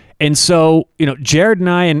look. And so, Jared and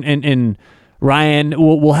I and Ryan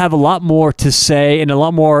will have a lot more to say and a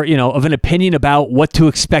lot more, of an opinion about what to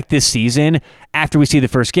expect this season after we see the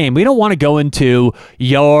first game. We don't want to go into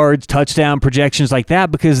yards, touchdown projections like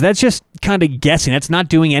that because that's just kind of guessing. That's not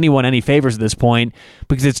doing anyone any favors at this point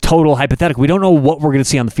because it's total hypothetical. We don't know what we're going to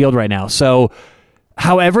see on the field right now. So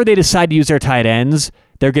however they decide to use their tight ends,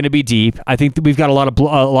 they're going to be deep. I think that we've got a lot of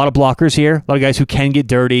blockers here, a lot of guys who can get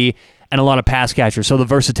dirty, and a lot of pass catchers. So the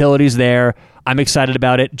versatility's there. I'm excited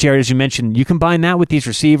about it. Jared, as you mentioned, you combine that with these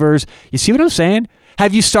receivers. You see what I'm saying?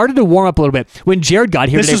 Have you started to warm up a little bit? When Jared got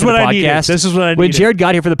here today for the podcast, this is what I needed. When Jared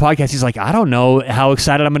got here for the podcast, he's like, I don't know how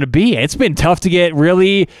excited I'm going to be. It's been tough to get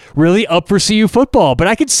really, really up for CU football, but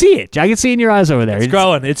I can see it. I can see it in your eyes over there. It's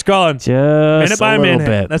growing. It's growing. Just minute by a little minute.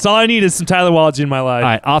 bit. That's all I need is some Tyler Walgie in my life. All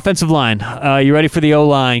right, offensive line. You ready for the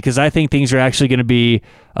O-line? Because I think things are actually going to be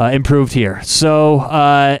improved here.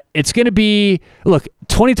 So it's going to be, look,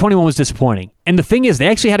 2021 was disappointing. And the thing is, they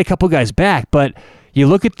actually had a couple guys back, but you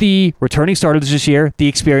look at the returning starters this year, the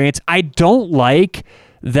experience. I don't like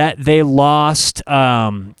that they lost,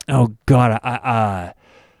 Chance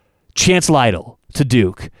Lytle to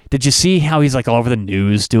Duke. Did you see how he's like all over the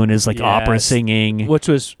news doing his opera singing? Which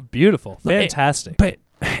was beautiful. Fantastic. But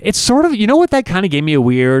it's sort of, what that kind of gave me a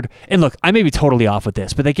weird, and look, I may be totally off with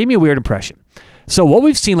this, but that gave me a weird impression. So what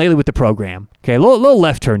we've seen lately with the program, okay, a little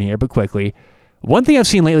left turn here, but quickly. One thing I've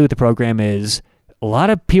seen lately with the program is a lot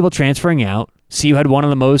of people transferring out. CU had one of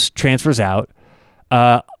the most transfers out.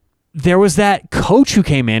 There was that coach who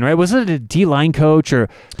came in, right? Wasn't it a D-line coach or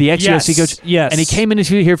the ex-USC coach? Yes. And he came in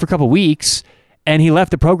here for a couple weeks, and he left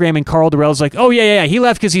the program, and Carl Durrell's like, oh, yeah. He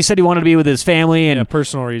left because he said he wanted to be with his family. And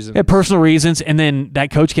personal reasons. Yeah, personal reasons. And then that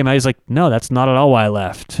coach came out. He's like, no, that's not at all why I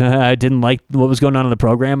left. I didn't like what was going on in the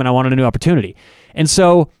program, and I wanted a new opportunity. And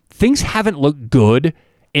so things haven't looked good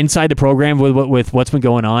inside the program with what's been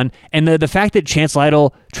going on. And the fact that Chance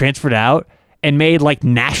Lytle transferred out and made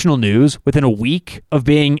national news within a week of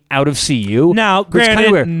being out of CU. Now,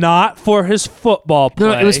 granted, not for his football play.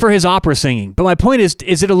 No, it was for his opera singing. But my point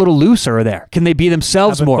is it a little looser there? Can they be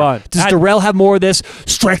themselves Having more? fun. Does Durrell have more of this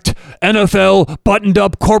strict NFL,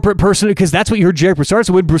 buttoned-up corporate person? Because that's what you heard Jared Broussard.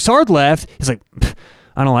 So when Broussard left, he's like,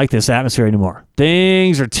 I don't like this atmosphere anymore.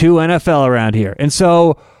 Things are too NFL around here. And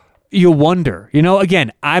so you wonder.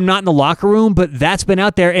 Again, I'm not in the locker room, but that's been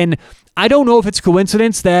out there. And I don't know if it's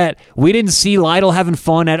coincidence that we didn't see Lytle having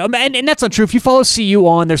fun at and that's not true. If you follow CU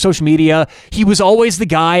on their social media, he was always the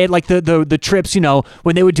guy at the trips,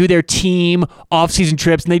 when they would do their team off-season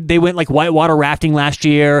trips, and they went whitewater rafting last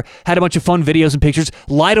year, had a bunch of fun videos and pictures.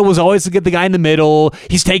 Lytle was always the guy in the middle.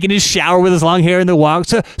 He's taking his shower with his long hair in the walk.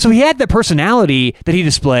 So he had the personality that he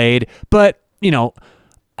displayed, but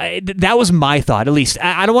that was my thought, at least.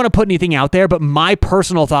 I don't want to put anything out there, but my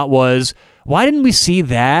personal thought was, why didn't we see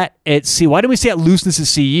that at CU? Why didn't we see that looseness at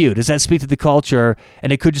CU? Does that speak to the culture?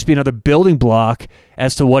 And it could just be another building block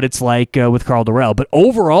as to what it's like with Carl Durrell. But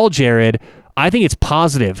overall, Jared, I think it's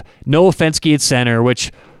positive. No offense, key at center,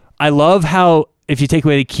 which I love how if you take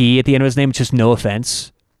away the key at the end of his name, it's just no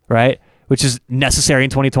offense, right? Which is necessary in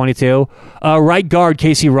 2022. Right guard,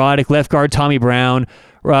 Casey Roddick. Left guard, Tommy Brown.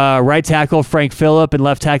 Right tackle, Frank Phillip, and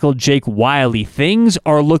left tackle, Jake Wiley. Things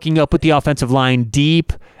are looking up with the offensive line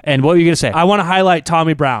deep. And what were you going to say? I want to highlight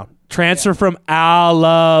Tommy Brown. Transfer from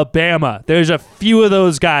Alabama. There's a few of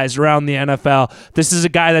those guys around the NFL. This is a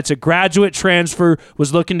guy that's a graduate transfer,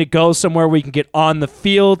 was looking to go somewhere where he can get on the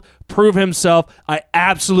field, prove himself. I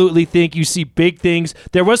absolutely think you see big things.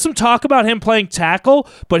 There was some talk about him playing tackle,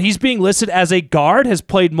 but he's being listed as a guard, has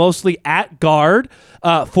played mostly at guard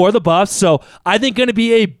for the Buffs. So I think going to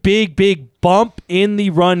be a big bump in the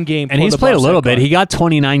run game. And he's played a little bit. He got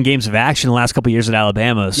 29 games of action the last couple of years at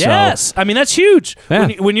Alabama. So. Yes. I mean, that's huge. Yeah.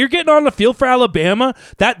 When you're getting on the field for Alabama,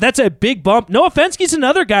 that's a big bump. Noah Fenskey's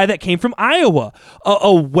another guy that came from Iowa,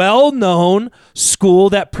 a well-known school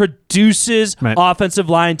that produces offensive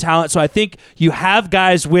line talent. So I think you have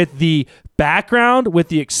guys with the background, with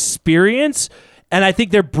the experience, and I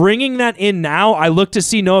think they're bringing that in now. I look to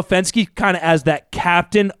see Noah Fenskey kind of as that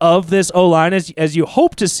captain of this O-line, as you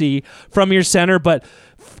hope to see from your center. But,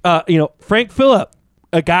 Frank Phillip,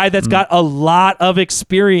 a guy that's got a lot of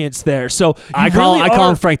experience there. So I call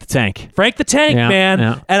him Frank the Tank. Frank the Tank, man.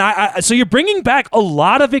 Yeah. And so you're bringing back a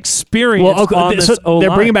lot of experience on this O-line.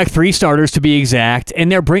 They're bringing back 3 starters to be exact,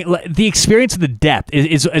 and they're bringing the experience of the depth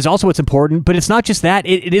is also what's important. But it's not just that;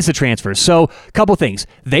 it is the transfers. So a couple things.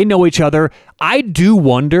 They know each other. I do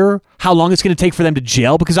wonder how long it's going to take for them to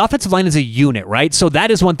gel because offensive line is a unit, right? So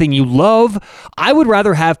that is one thing you love. I would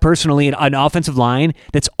rather have personally an offensive line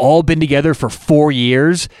that's all been together for 4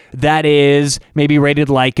 years that is maybe rated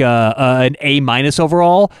like an A-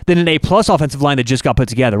 overall than an A+ offensive line that just got put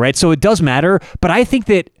together, right? So it does matter, but I think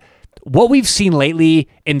that what we've seen lately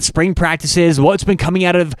in spring practices, what's been coming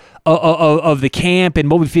out of the camp, and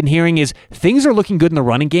what we've been hearing is things are looking good in the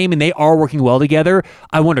running game, and they are working well together.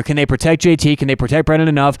 I wonder, can they protect JT? Can they protect Brennan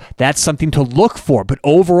enough? That's something to look for. But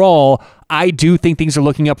overall, I do think things are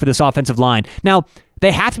looking up for this offensive line. Now,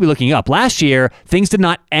 they have to be looking up. Last year, things did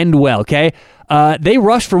not end well, okay? They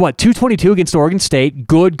rushed for 222 against Oregon State.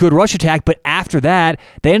 Good rush attack. But after that,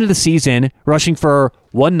 they ended the season rushing for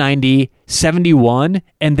 190, 71,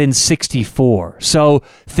 and then 64. So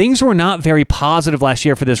things were not very positive last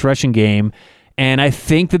year for this rushing game. And I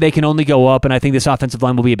think that they can only go up, and I think this offensive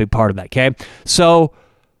line will be a big part of that, okay? So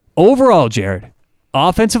overall, Jared,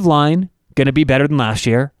 offensive line going to be better than last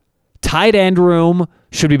year. Tight end room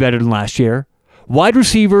should be better than last year. Wide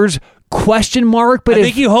receivers, question mark, but I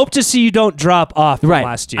think you hope to see you don't drop off from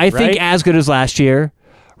last year. I think as good as last year.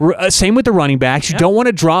 Same with the running backs. You don't want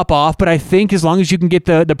to drop off, but I think as long as you can get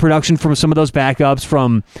the production from some of those backups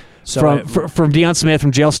from Deion Smith,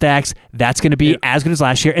 from Jalen Stacks, that's going to be as good as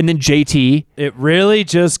last year. And then JT. It really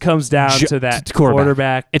just comes down to that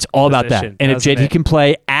quarterback. It's all about that. And if JT can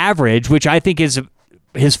play average, which I think is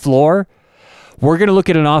his floor, we're going to look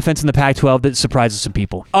at an offense in the Pac-12 that surprises some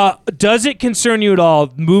people. Does it concern you at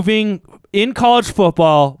all moving in college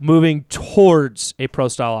football, moving towards a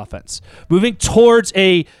pro-style offense, moving towards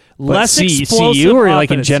a less explosive CU or offense?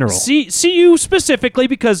 Like in general? CU specifically,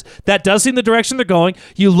 because that does seem the direction they're going.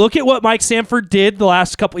 You look at what Mike Sanford did the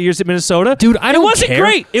last couple of years at Minnesota. Dude, it wasn't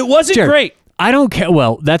great. It wasn't great. I don't care.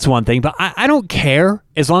 Well, that's one thing, but I don't care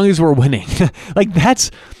as long as we're winning. Like that's...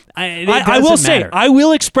 I will say, I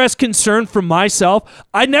will express concern for myself.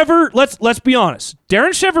 Let's be honest, Darren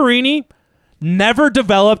Chiaverini never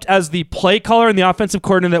developed as the play caller and the offensive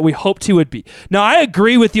coordinator that we hoped he would be. Now, I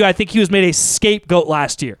agree with you. I think he was made a scapegoat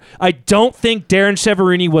last year. I don't think Darren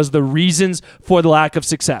Chiaverini was the reasons for the lack of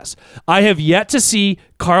success. I have yet to see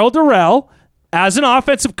Karl Dorrell as an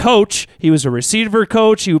offensive coach. He was a receiver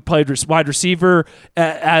coach. He played wide receiver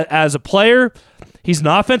as a player. He's an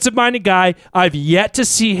offensive-minded guy. I've yet to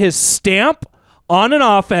see his stamp on an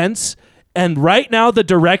offense, and right now the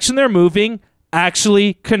direction they're moving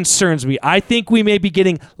actually concerns me. I think we may be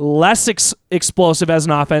getting less explosive as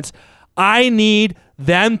an offense. I need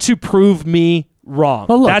them to prove me wrong.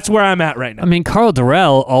 Well, look, that's where I'm at right now. I mean, Karl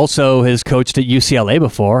Dorrell also has coached at UCLA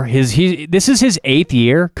before. This is his 8th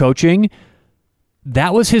year coaching.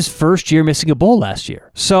 That was his first year missing a bowl last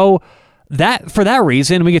year. So... for that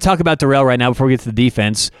reason, we could talk about Dorrell right now before we get to the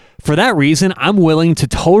defense. For that reason, I'm willing to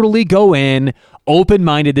totally go in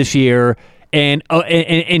open-minded this year and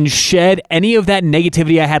shed any of that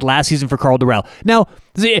negativity I had last season for Karl Dorrell. Now,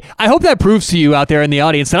 I hope that proves to you out there in the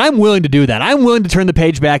audience that I'm willing to do that. I'm willing to turn the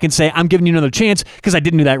page back and say I'm giving you another chance because I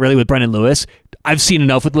didn't do that really with Brendan Lewis. I've seen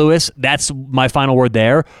enough with Lewis. That's my final word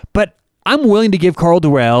there. But I'm willing to give Karl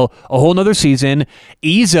Dorrell a whole nother season,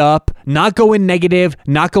 ease up, not go in negative,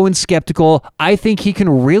 not go in skeptical. I think he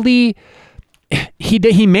can really...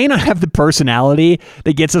 He may not have the personality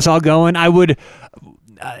that gets us all going. I would...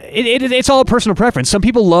 It's all a personal preference. Some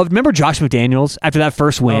people loved... Remember Josh McDaniels after that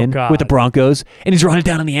first win with the Broncos? And he's running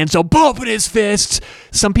down in the end zone, bumping his fists.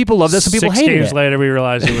 Some people love that. Some people hate it. 6 games later, we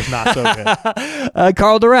realized it was not so good.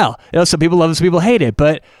 Karl Dorrell. Some people love it, some people hate it.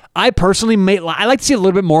 But I personally I like to see a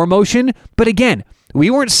little bit more emotion. But again, we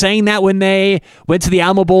weren't saying that when they went to the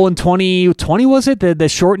Alamo Bowl in 2020, was it? The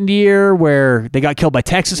shortened year where they got killed by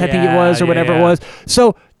Texas, I think it was, or whatever it was.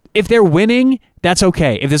 So if they're winning, that's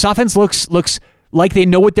okay. If this offense looks like they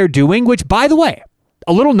know what they're doing, which, by the way,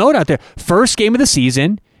 a little note out there, first game of the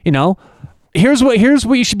season, here's what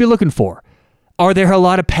you should be looking for. Are there a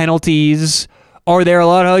lot of penalties? Are there a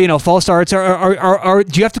lot of false starts? Or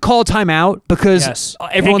do you have to call a timeout because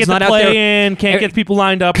everyone's not out there? Can't get people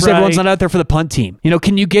lined up because everyone's not out there for the punt team.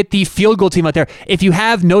 Can you get the field goal team out there? If you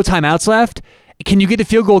have no timeouts left, can you get the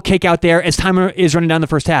field goal kick out there as time is running down the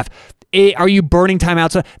first half? Are you burning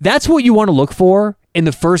timeouts? That's what you want to look for in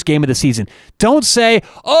the first game of the season. Don't say,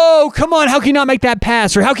 "Oh, come on, how can you not make that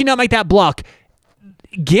pass?" or "How can you not make that block?"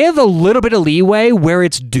 Give a little bit of leeway where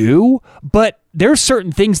it's due, but there's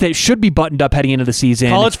certain things that should be buttoned up heading into the season.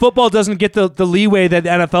 College football doesn't get the leeway that the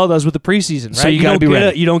NFL does with the preseason, right? So you got to be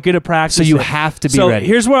ready. You don't get a practice. So you have to be ready.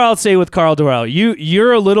 Here's where I'll say with Carl Dorrell,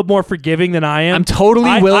 you're a little more forgiving than I am. I'm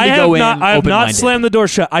totally willing to go in. I have not slammed the door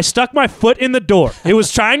shut. I stuck my foot in the door. It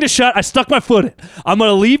was trying to shut. I stuck my foot in. I'm going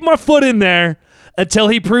to leave my foot in there until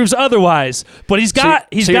he proves otherwise. But he's got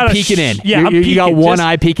you're peeking in. Yeah, I'm peeking. You got one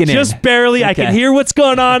eye peeking in. Just barely. Okay. I can hear what's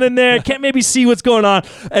going on in there. Can't maybe see what's going on.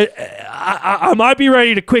 I might be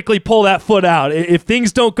ready to quickly pull that foot out if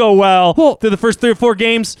things don't go well through the first 3 or 4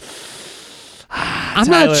 games. I'm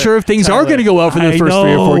not sure if things are going to go well for the first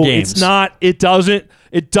 3 or 4 games. It's not. It doesn't.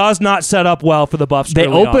 It does not set up well for the Buffs. They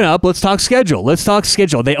open up. Let's talk schedule.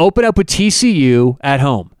 They open up with TCU at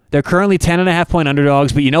home. They're currently 10.5-point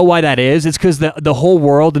underdogs, but you know why that is? It's because the whole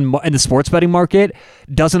world and the sports betting market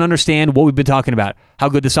doesn't understand what we've been talking about, how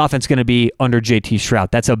good this offense is going to be under JT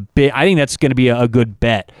Shrout. I think that's going to be a good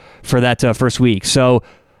bet for that first week. So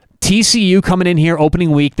TCU coming in here,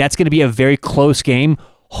 opening week, that's going to be a very close game.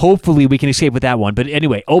 Hopefully we can escape with that one. But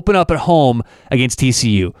anyway, open up at home against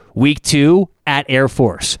TCU. Week 2 at Air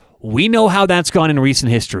Force. We know how that's gone in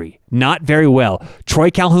recent history. Not very well.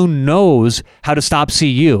 Troy Calhoun knows how to stop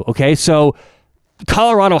CU, okay? So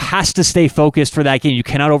Colorado has to stay focused for that game. You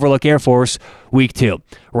cannot overlook Air Force week 2.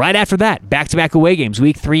 Right after that, back-to-back away games,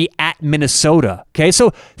 week 3 at Minnesota, okay?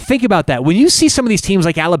 So think about that. When you see some of these teams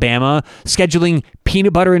like Alabama scheduling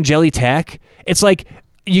peanut butter and jelly tech, it's like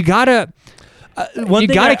you got to... One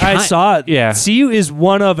thing I saw, CU is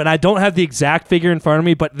one of, and I don't have the exact figure in front of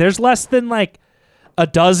me, but there's less than like a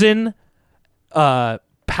dozen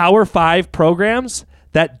Power 5 programs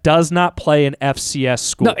that does not play an FCS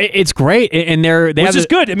school. No, it's great, and which is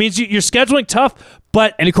good. It means you're scheduling tough,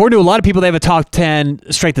 and according to a lot of people, they have a top 10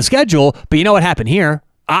 strength of schedule. But you know what happened here?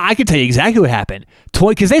 I can tell you exactly what happened.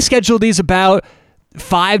 Because they schedule these about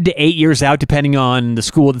 5 to 8 years out, depending on the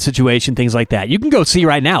school, the situation, things like that. You can go see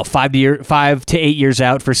right now 5 to 8 years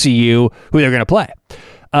out for CU who they're going to play.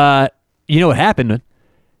 You know what happened?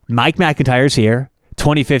 Mike McIntyre's here.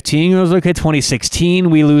 2015 was okay. 2016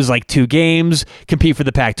 we lose like 2 games, compete for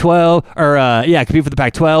the Pac-12 compete for the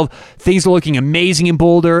Pac-12. Things are looking amazing in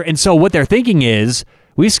Boulder, and so what they're thinking is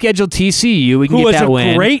we scheduled TCU. We can get that win. Who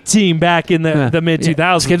was a great team back in the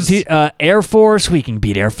mid-2000s. Air Force. We can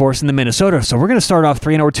beat Air Force in the Minnesota. So we're going to start off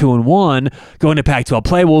 3-0 or 2-1, go into Pac-12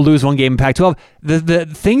 play. We'll lose 1 game in Pac-12.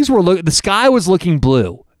 The sky was looking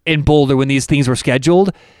blue in Boulder when these things were scheduled,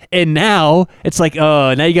 and now it's like,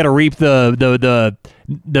 now you got to reap the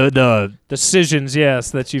decisions.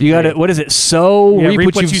 Yes, that you got to. What is it?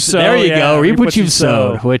 Reap what you sow. There you go. Reap what you've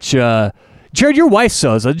sowed. Which. Jared, your wife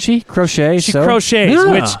sews, doesn't she? She crochets,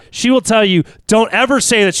 which she will tell you, don't ever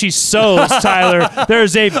say that she sews, Tyler.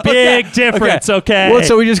 There's a big difference, okay? Well,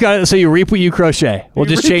 so we just got it. So you reap what you crochet. We'll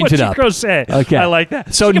just change it up. Crochet. Okay. I like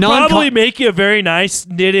that. So she can probably make you a very nice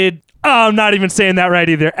knitted... Oh, I'm not even saying that right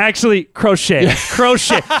either. Actually, crochet.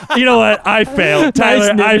 You know what? I failed.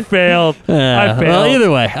 Tyler, I failed. Well, either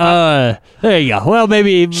way. There you go. Well,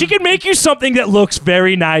 maybe... She can make you something that looks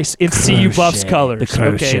very nice in CU Buffs colors. The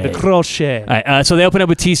crochet. Okay, the crochet. All right, so they open up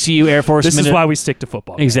with TCU, Air Force... This is why we stick to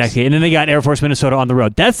football. Exactly. And then they got Air Force Minnesota on the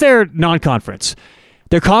road. That's their non-conference.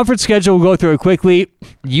 Their conference schedule, we'll go through it quickly.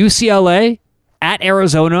 UCLA, at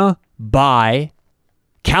Arizona, bye.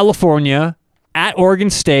 California, at Oregon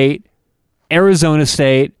State, Arizona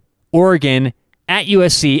State, Oregon, at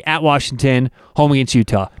USC, at Washington, home against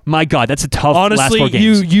Utah. My God, that's a tough last 4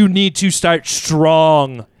 games. Honestly, you need to start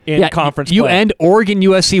strong in conference play. You end Oregon,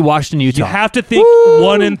 USC, Washington, Utah. You have to think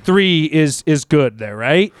 1 and 3 is good there,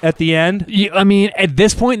 right? At the end? I mean, at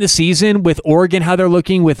this point in the season, with Oregon, how they're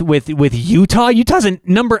looking with Utah, Utah's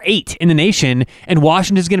number 8 in the nation, and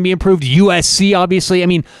Washington's going to be improved. USC, obviously. I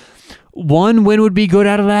mean, 1 win would be good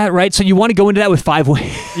out of that, right? So you want to go into that with 5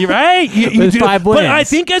 wins. You're right. You do. 5 wins. But I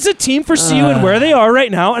think as a team for CU and where they are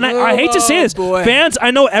right now, and I hate to say this, fans,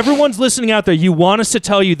 I know everyone's listening out there. You want us to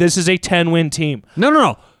tell you this is a 10-win team.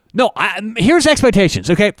 No. Here's expectations,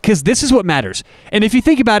 okay? Because this is what matters. And if you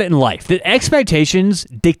think about it in life, the expectations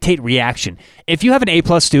dictate reaction. If you have an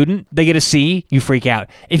A+ student, they get a C, you freak out.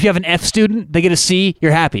 If you have an F student, they get a C,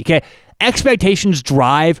 you're happy, okay? expectations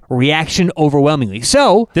drive reaction overwhelmingly.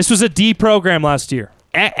 So This was a D program last year.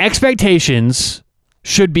 expectations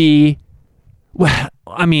should be, well,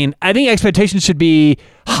 I mean, I think expectations should be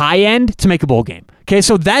high end to make a bowl game. Okay,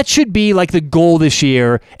 so that should be like the goal this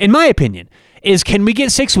year, in my opinion, is can we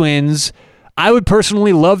get 6 wins? I would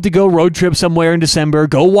personally love to go road trip somewhere in December,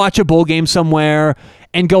 go watch a bowl game somewhere,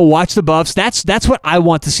 and go watch the Buffs. That's what I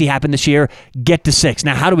want to see happen this year. Get to 6.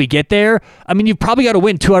 Now, how do we get there? I mean, you've probably got to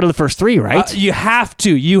win 2 out of the first 3, right? You have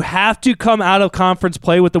to. You have to come out of conference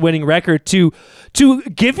play with the winning record to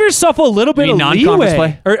give yourself a little bit of non-conference leeway.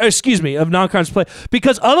 play? Or excuse me, of non-conference play.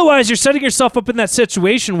 Because otherwise, you're setting yourself up in that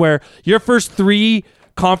situation where your first 3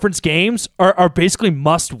 conference games are basically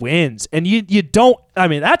must wins, and you don't. I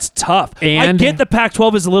mean, that's tough. I And get the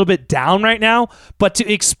Pac-12 is a little bit down right now, but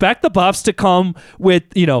to expect the Buffs to come with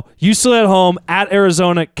UCLA at home, at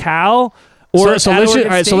Arizona, Cal, or so at let's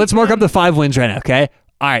Oregon all right. So State. let's mark up the 5 wins right now. Okay.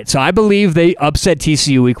 All right. So I believe they upset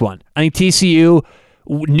TCU week 1. I think TCU,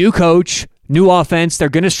 new coach, new offense. They're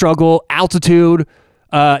going to struggle. Altitude.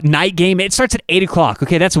 Night game. It starts at 8 o'clock.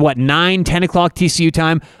 Okay, that's what 9, 10 o'clock TCU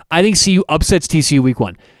time. I think CU upsets TCU week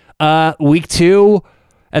 1. Week 2,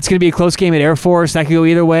 that's going to be a close game at Air Force. That could go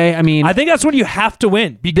either way. I mean, I think that's when you have to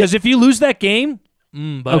win, because if you lose that game,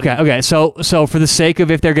 buddy. Okay. So for the sake of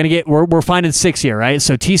if they're going to get, we're finding 6 here, right?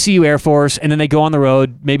 So TCU, Air Force, and then they go on the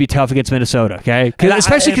road, maybe tough against Minnesota. Okay,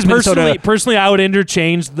 especially because Minnesota. Personally, I would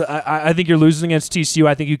interchange. I think you're losing against TCU.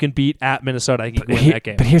 I think you can beat at Minnesota. I think you can win that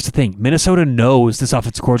game. But here's the thing: Minnesota knows this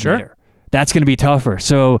offensive coordinator. Sure. That's going to be tougher.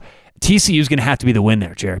 So TCU is going to have to be the win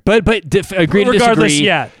there, Jared. But agree to Regardless, disagree.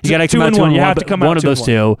 yeah. You got to come 2 out and 2 1. and You 1. have to come out one of 2 and those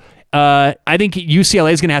two. I think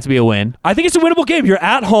UCLA is going to have to be a win. I think it's a winnable game. You're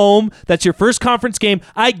at home. That's your first conference game.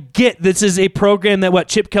 I get this is a program that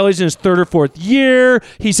Chip Kelly's in his 3rd or 4th year.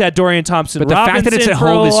 He's had Dorian Thompson. But the fact that it's at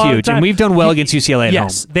home is huge, and we've done well against UCLA at home.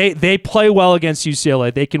 Yes, they play well against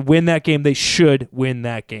UCLA. They can win that game. They should win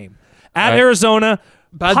that game. At Right. Arizona.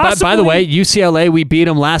 By the way, UCLA, we beat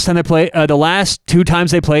them last time they played. The last 2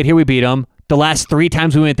 times they played here, we beat them. The last 3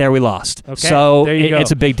 times we went there, we lost. Okay, So there you go.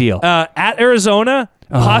 it's a big deal. At Arizona,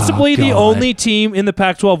 possibly the God. only team in the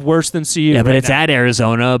Pac-12 worse than CU. Yeah, but right it's now. at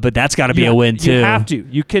Arizona, but that's got to be a win too. You have to.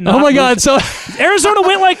 You cannot. Oh my lose. God! So Arizona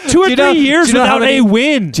went like 2 or 3 years do you know how without many- a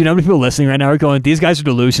win. Do you know how many people listening right now are going, these guys are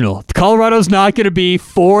delusional? Colorado's not going to be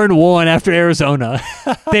 4-1 after Arizona.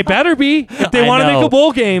 They better be if they I want to know. make a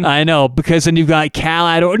bowl game. I know, because then you've got Cal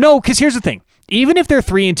at no, because here's the thing. Even if they're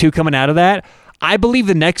 3-2 coming out of that, I believe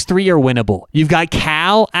the next 3 are winnable. You've got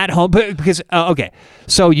Cal at home, because okay.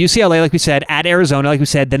 So UCLA, like we said, at Arizona, like we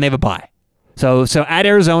said, then they have a bye. So at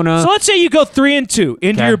Arizona. So let's say you go 3-2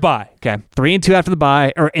 into your bye. Okay, 3-2 after the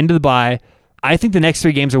bye or into the bye. I think the next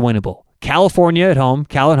 3 games are winnable. California at home,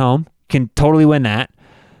 Cal at home, can totally win that.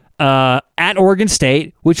 At Oregon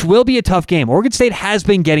State, which will be a tough game. Oregon State has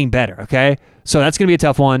been getting better. Okay, so that's going to be a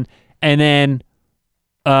tough one. And then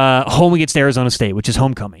home against Arizona State, which is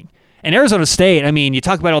homecoming. And Arizona State, I mean, you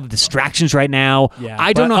talk about all the distractions right now. Yeah,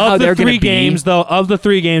 I don't but know how they're of the going 3 to be. games, though. Of the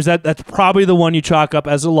 3 games, that's probably the one you chalk up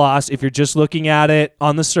as a loss if you're just looking at it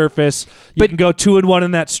on the surface. You can go 2-1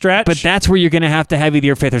 in that stretch. But that's where you're going to have either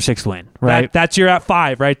your 5th or 6th win, right? That's you're at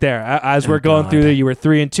 5 right there. As we're going through there, you were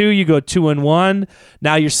 3-2. You go 2-1.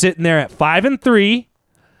 Now you're sitting there at 5-3.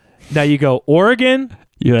 Now you go Oregon,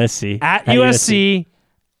 USC at USC,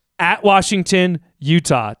 at Washington,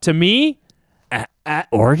 Utah. To me, at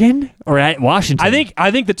Oregon or at Washington.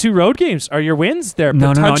 I think the 2 road games are your wins there.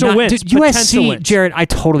 No, Potential wins. Dude, Potential USC, wins. Jared,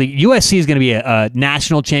 USC is going to be a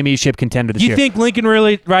national championship contender this You year. think Lincoln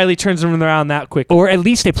Riley turns them around that quickly? Or at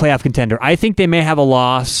least a playoff contender. I think they may have a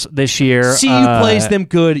loss this year. CU plays them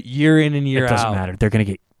good year in and year It doesn't out. matter. They're going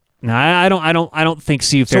to get. No, I don't think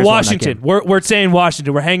CU. So Washington, we're saying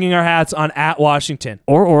Washington. We're hanging our hats on at Washington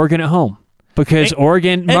or Oregon at home. Because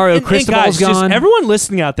Oregon, Mario Cristobal's guys, gone. Everyone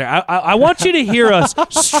listening out there, I want you to hear us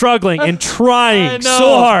struggling and trying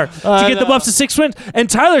so hard to get the Buffs to 6 wins. And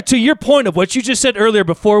Tyler, to your point of what you just said earlier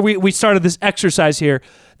before we started this exercise here,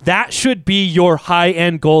 that should be your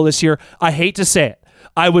high-end goal this year. I hate to say it.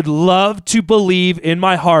 I would love to believe in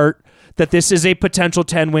my heart that this is a potential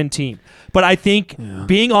 10-win team. But I think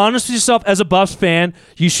being honest with yourself as a Buffs fan,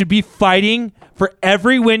 you should be fighting for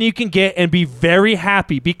every win you can get and be very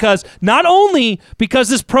happy, because not only because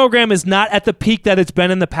this program is not at the peak that it's been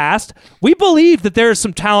in the past, we believe that there is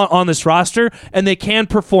some talent on this roster and they can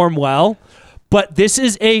perform well, but this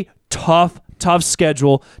is a tough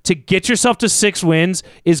schedule. To get yourself to 6 wins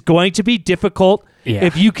is going to be difficult. Yeah.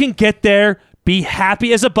 If you can get there, be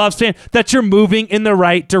happy as a Buffs fan that you're moving in the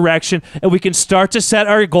right direction, and we can start to set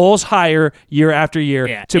our goals higher year after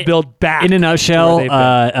year to build back. In a nutshell, to where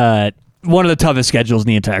they've been. one of the toughest schedules in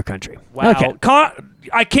the entire country. Wow. Okay.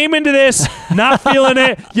 I came into this not feeling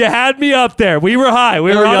it. You had me up there. We were high.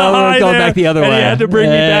 We were on a high We're going there, back the other and way. you had to bring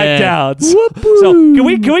me back down. Whoop-oo. So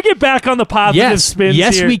can we get back on the positive spins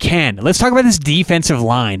Yes, here? we can. Let's talk about this defensive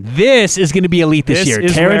line. This is going to be elite this year.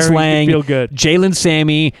 Is Terrence where we Lang, feel good. Jalen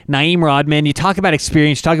Sammy, Naeem Rodman. You talk about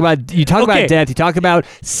experience. You talk about depth. You talk about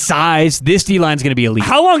size. This D line is going to be elite.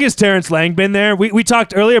 How long has Terrence Lang been there? We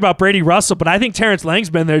talked earlier about Brady Russell, but I think Terrence Lang's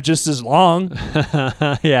been there just as long.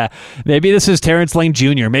 Yeah, maybe this is Terrence Lang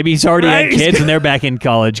Jr. Maybe he's already had kids and they're back in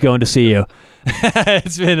college going to see you.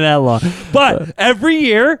 It's been that long. But every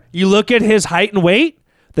year, you look at his height and weight,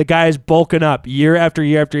 the guy is bulking up year after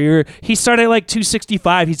year after year. He started at like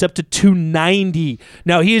 265. He's up to 290.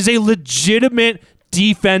 Now, he is a legitimate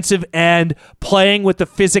defensive end playing with the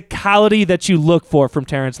physicality that you look for from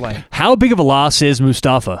Terrence Lang. How big of a loss is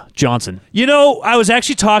Mustafa Johnson? You know, I was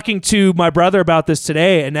actually talking to my brother about this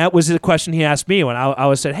today, and that was the question he asked me when I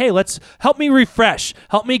was said, hey, let's help me refresh.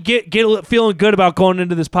 Help me get feeling good about going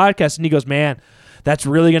into this podcast. And he goes, man, that's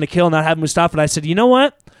really going to kill not having Mustafa. And I said, you know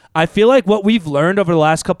what? I feel like what we've learned over the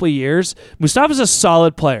last couple of years, Mustafa's a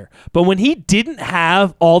solid player. But when he didn't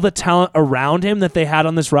have all the talent around him that they had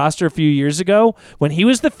on this roster a few years ago, when he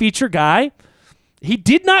was the feature guy, he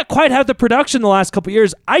did not quite have the production the last couple of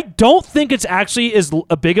years. I don't think it's actually as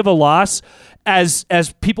a big of a loss as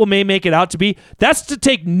people may make it out to be. That's to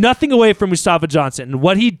take nothing away from Mustafa Johnson and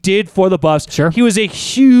what he did for the Buffs. Sure. He was a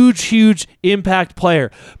huge, huge impact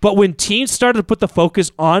player. But when teams started to put the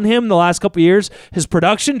focus on him the last couple of years, his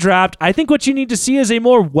production dropped. I think what you need to see is a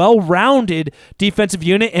more well-rounded defensive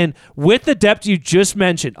unit. And with the depth you just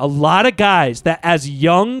mentioned, a lot of guys that as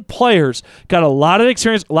young players got a lot of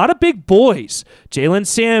experience, a lot of big boys. Jalen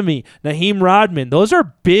Sammy, Naeem Rodman, those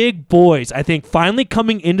are big boys, I think, finally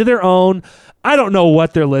coming into their own. I don't know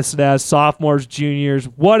what they're listed as, sophomores, juniors,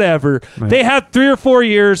 whatever. Right. They have 3 or 4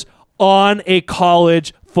 years on a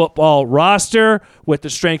college football roster with the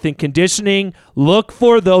strength and conditioning. Look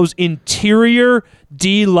for those interior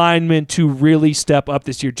D linemen to really step up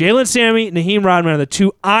this year. Jalen Sammy and Naeem Rodman are the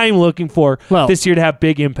two I'm looking for this year to have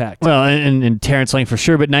big impact. Well, and Terrence Lang for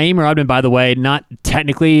sure, but Naeem Rodman, by the way, not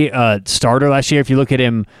technically a starter last year if you look at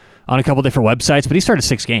him on a couple different websites, but he started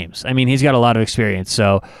 6 games. I mean, he's got a lot of experience,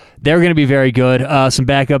 so they're going to be very good. Some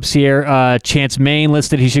backups here. Chance Main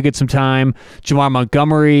listed. He should get some time. Jamar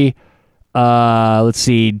Montgomery. Let's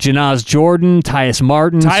see. Janaz Jordan. Tyus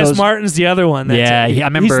Martin. Tyus Martin's the other one. I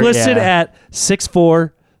remember. He's listed at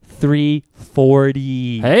 6'4",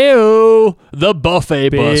 340. Hey-o, the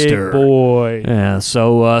Buffet Buster. Big boy. Yeah,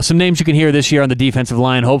 so some names you can hear this year on the defensive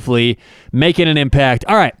line, hopefully making an impact.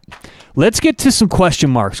 All right, let's get to some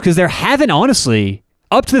question marks, because there haven't, honestly,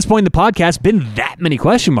 up to this point in the podcast, been that many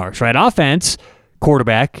question marks, right? Offense,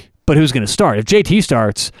 quarterback, but who's going to start? If JT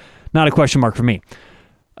starts, not a question mark for me.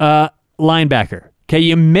 Linebacker. Okay,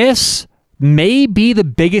 you miss maybe the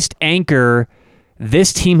biggest anchor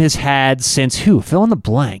this team has had since who? Fill in the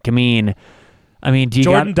blank. I mean, do you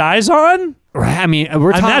Jordan Dizon? I mean,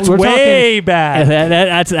 we're talking. That's way bad.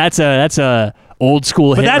 That's a old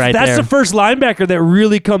school hit right there. That's the first linebacker that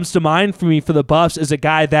really comes to mind for me for the Buffs as a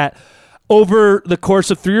guy that over the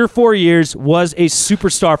course of 3 or 4 years was a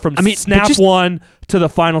superstar from snap one to the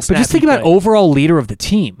final snap. But just think about overall leader of the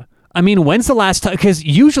team. I mean, when's the last time? Because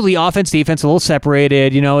usually offense, defense, a little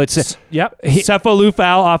separated. You know, it's Sefo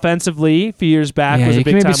Lufau offensively a few years back was a big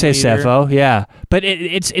time leader. You can maybe say Sefo, yeah. But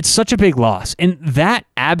it's such a big loss, and that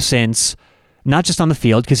absence, not just on the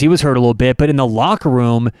field because he was hurt a little bit, but in the locker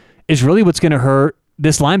room is really what's going to hurt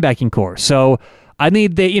this linebacking core. So I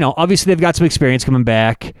need obviously they've got some experience coming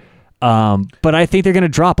back. But I think they're going to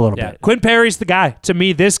drop a little bit. Quinn Perry's the guy. To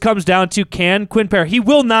me, this comes down to can Quinn Perry. He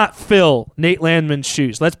will not fill Nate Landman's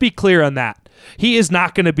shoes. Let's be clear on that. He is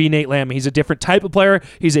not going to be Nate Landman. He's a different type of player.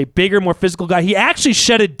 He's a bigger, more physical guy. He actually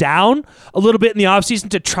shut it down a little bit in the offseason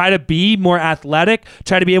to try to be more athletic,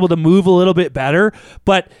 try to be able to move a little bit better.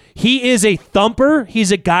 But he is a thumper.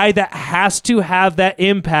 He's a guy that has to have that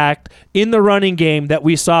impact in the running game that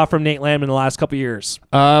we saw from Nate Landman in the last couple of years.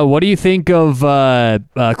 What do you think of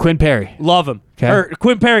Quinn Perry? Love him. Okay. Or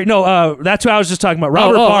Quinn Perry. No, that's who I was just talking about.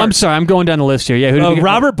 Robert Barnes. I'm sorry. I'm going down the list here. Yeah,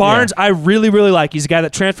 Robert Barnes, I really, really like. He's a guy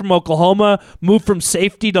that transferred from Oklahoma, moved from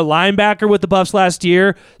safety to linebacker with the Buffs last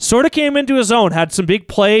year, sort of came into his own, had some big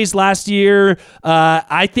plays last year.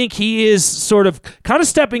 I think he is sort of kind of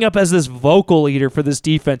stepping up as this vocal leader for this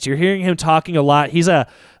defense. You're hearing him talking a lot. He's a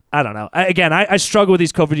I don't know. I struggle with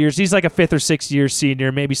these COVID years. He's like a 5th or 6th year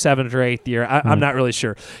senior, maybe 7th or 8th year. I'm not really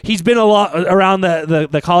sure. He's been a lot around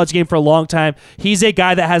the college game for a long time. He's a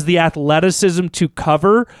guy that has the athleticism to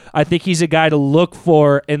cover. I think he's a guy to look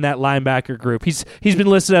for in that linebacker group. He's been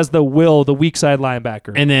listed as the weak side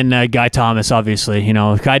linebacker. And then Guy Thomas, obviously.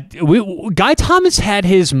 Guy Thomas had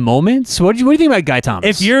his moments. What do you think about Guy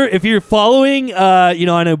Thomas? If you're following, I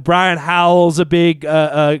know Brian Howell's a big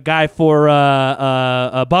guy for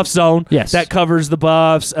Buff Zone that covers the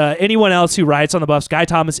Buffs. Anyone else who writes on the Buffs, Guy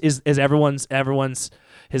Thomas is everyone's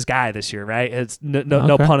his guy this year, right? It's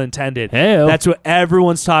no pun intended. Hey-o. That's what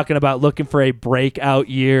everyone's talking about, looking for a breakout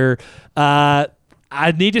year.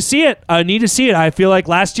 I need to see it. I feel like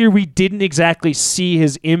last year we didn't exactly see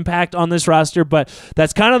his impact on this roster, but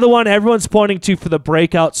that's kind of the one everyone's pointing to for the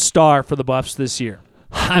breakout star for the Buffs this year.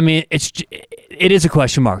 I mean, it is a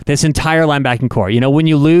question mark. This entire linebacking core. When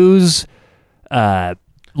you lose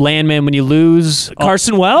Landman, when you lose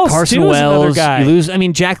Carson Wells, another guy. You lose. I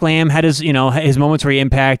mean, Jack Lamb had his momentary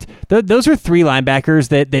impact. Those are 3 linebackers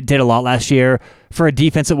that did a lot last year for a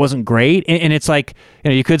defense that wasn't great. And it's like,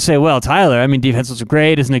 you could say, well, Tyler, I mean, defense was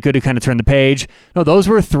great. Isn't it good to kind of turn the page? No, those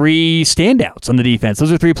were 3 standouts on the defense.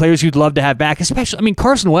 Those are 3 players you'd love to have back. Especially, I mean,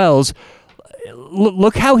 Carson Wells.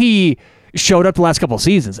 Look how he showed up the last couple of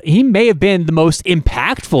seasons. He may have been the most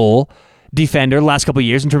impactful defender the last couple of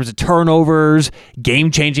years in terms of turnovers,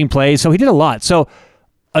 game-changing plays. So he did a lot. So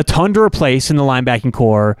a ton to replace in the linebacking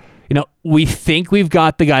core. We think we've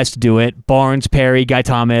got the guys to do it. Barnes, Perry, Guy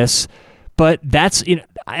Thomas. But that's going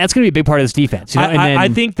to be a big part of this defense. I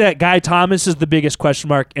think that Guy Thomas is the biggest question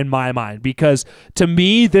mark in my mind, because to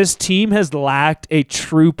me, this team has lacked a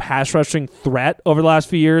true pass rushing threat over the last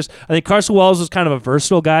few years. I think Carson Wells is kind of a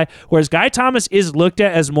versatile guy, whereas Guy Thomas is looked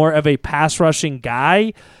at as more of a pass rushing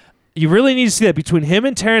guy. You really need to see that between him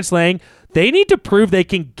and Terrence Lang. They need to prove they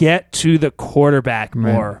can get to the quarterback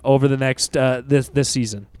more over the next this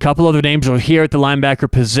season. A couple other names are here at the linebacker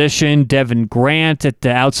position. Devin Grant at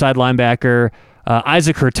the outside linebacker.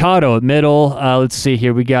 Isaac Hurtado at middle. Let's see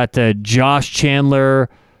here. We got Josh Chandler.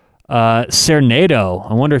 Serenado.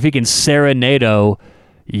 I wonder if he can Serenado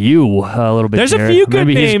you a little bit. There's there. A few good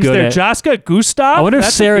names there. Jaska Gustav. I wonder if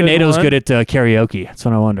Serenado's good at karaoke. That's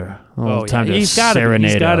what I wonder. He's got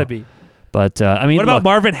to be. But I mean, what about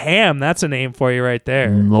Marvin Ham? That's a name for you right there.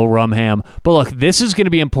 Little Rum Ham. But look, this is going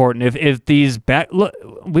to be important. If these back, look,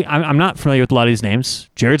 I'm not familiar with a lot of these names.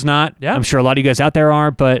 Jared's not. Yeah. I'm sure a lot of you guys out there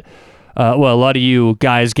aren't. But a lot of you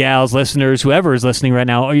guys, gals, listeners, whoever is listening right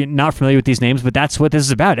now, are not familiar with these names. But that's what this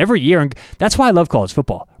is about every year, and that's why I love college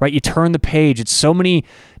football. Right? You turn the page. It's so many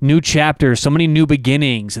new chapters, so many new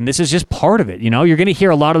beginnings, and this is just part of it. You're going to hear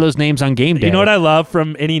a lot of those names on game day. You know what I love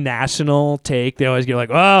from any national take? They always get like,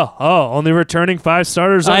 only returning 5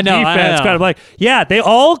 starters on defense. I know. Kind of like, yeah, they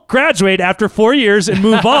all graduate after 4 years and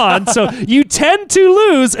move on. So you tend to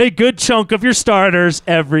lose a good chunk of your starters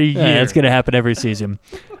every year. Yeah, it's going to happen every season.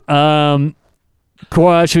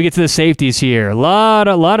 Should we get to the safeties here? A lot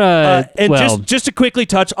of just to quickly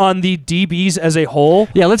touch on the DBs as a whole.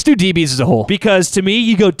 Yeah, let's do DBs as a whole. Because to me,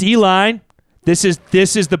 you go D-line. This is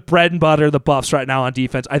the bread and butter of the Buffs right now on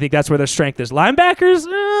defense. I think that's where their strength is. Linebackers,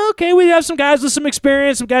 okay, we have some guys with some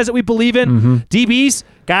experience, some guys that we believe in. Mm-hmm. DBs,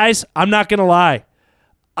 guys, I'm not going to lie.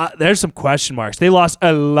 There's some question marks. They lost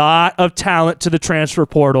a lot of talent to the transfer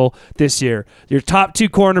portal this year. Your top 2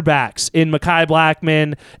 cornerbacks in Mekhi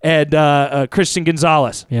Blackman and Christian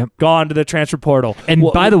Gonzalez gone to the transfer portal. And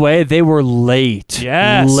by the way, they were late.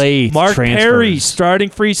 Yes. Late Mark transfers. Perry, starting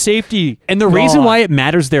free safety. And the reason why it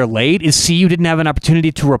matters they're late is CU didn't have an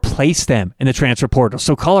opportunity to replace them in the transfer portal.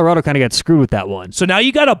 So Colorado kind of got screwed with that one. So now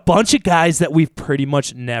you got a bunch of guys that we've pretty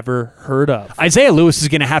much never heard of. Isaiah Lewis is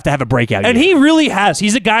going to have a breakout and year. He really has.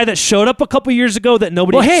 He's a guy that showed up a couple years ago that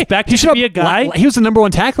nobody expected to be a guy. He was the number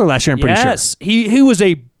 1 tackler last year, I'm pretty sure. Yes, he was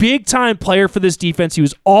a big-time player for this defense. He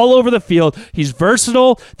was all over the field. He's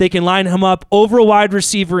versatile. They can line him up over a wide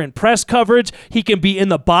receiver in press coverage. He can be in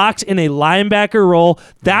the box in a linebacker role.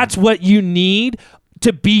 That's what you need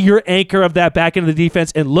to be your anchor of that back end of the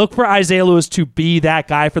defense, and look for Isaiah Lewis to be that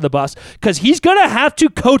guy for the Buffs, because he's going to have to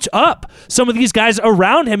coach up some of these guys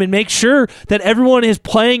around him and make sure that everyone is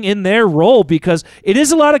playing in their role, because it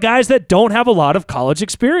is a lot of guys that don't have a lot of college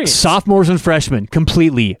experience. Sophomores and freshmen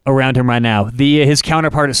completely around him right now. His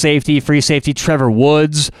counterpart at safety, free safety, Trevor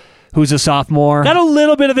Woods, who's a sophomore. Got a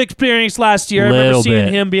little bit of experience last year. I remember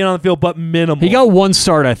seeing him being on the field, but minimal. He got 1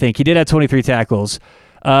 start, I think. He did have 23 tackles.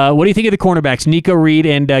 What do you think of the cornerbacks, Nico Reed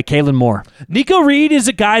and Kalen Moore? Nico Reed is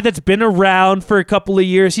a guy that's been around for a couple of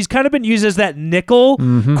years. He's kind of been used as that nickel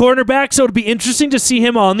cornerback, so it'd be interesting to see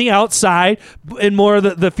him on the outside and more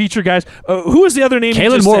of the feature guys. Who was the other name?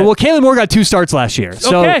 Kalen Moore. Well, Kalen Moore got 2 starts last year.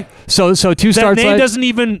 So, okay. So 2 that starts. That name doesn't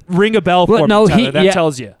even ring a bell for me, Tyler. That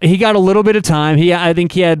tells you. He got a little bit of time. I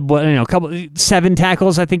think he had a couple 7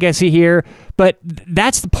 tackles, I think I see here. But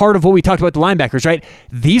that's the part of what we talked about the linebackers, right?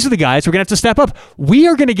 These are the guys we're going to have to step up. We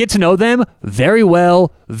are going to get to know them very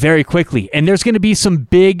well, very quickly. And there's going to be some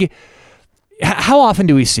big... How often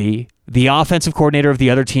do we see the offensive coordinator of the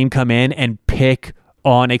other team come in and pick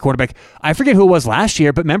on a quarterback? I forget who it was last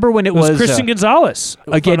year, but remember when it was Christian Gonzalez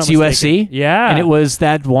against USC? Yeah. And it was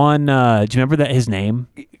that one... do you remember his name?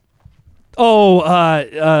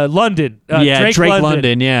 London. Drake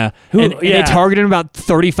London, yeah. And they targeted him about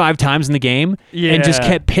 35 times in the game and just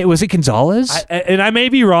kept... Was it Gonzalez? I may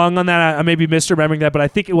be wrong on that. I may be misremembering that, but I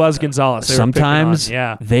think it was Gonzalez. Sometimes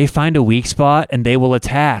they find a weak spot and they will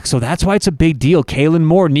attack. So that's why it's a big deal. Kalen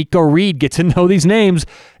Moore, Nico Reed, get to know these names.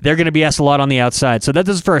 They're going to be asked a lot on the outside. So that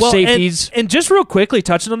does for our safeties. And just real quickly,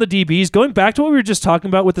 touching on the DBs, going back to what we were just talking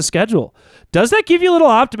about with the schedule, does that give you a little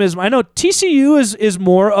optimism? I know TCU is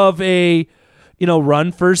more of a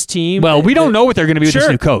run first team. Well, we don't know what they're going to be with this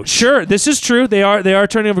new coach. Sure, this is true. They are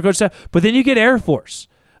turning over coach staff, but then you get Air Force,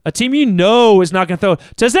 a team is not going to throw.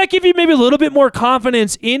 Does that give you maybe a little bit more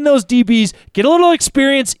confidence in those DBs? Get a little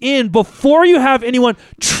experience in before you have anyone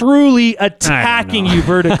truly attacking you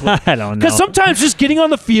vertically. I don't know. Because sometimes just getting on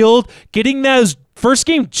the field, getting those first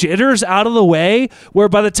game jitters out of the way, where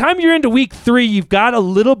by the time you're into week 3, you've got a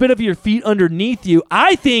little bit of your feet underneath you.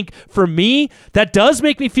 I think, for me, that does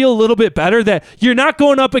make me feel a little bit better that you're not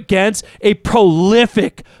going up against a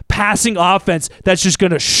prolific passing offense that's just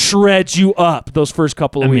going to shred you up those first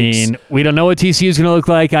couple of weeks. I mean, we don't know what TCU is going to look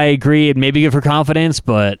like. I agree. It may be good for confidence,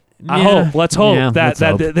 but... Let's hope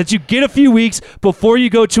that you get a few weeks before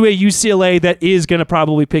you go to a UCLA that is going to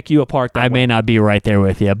probably pick you apart. I may not be right there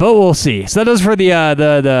with you, but we'll see. So that does for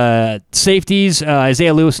the safeties,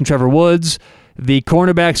 Isaiah Lewis and Trevor Woods. The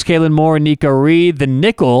cornerbacks, Kalen Moore and Nico Reed. The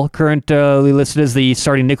nickel, currently listed as the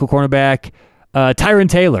starting nickel cornerback, Tyron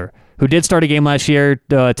Taylor, who did start a game last year,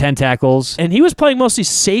 10 tackles. And he was playing mostly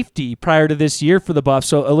safety prior to this year for the Buffs,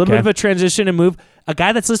 so a little bit of a transition and move. A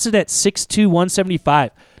guy that's listed at 6'2",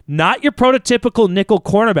 175. Not your prototypical nickel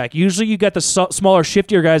cornerback. Usually you got the smaller,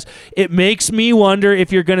 shiftier guys. It makes me wonder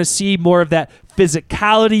if you're going to see more of that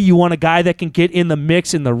physicality. You want a guy that can get in the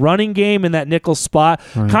mix in the running game in that nickel spot,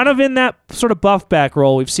 kind of in that sort of buff back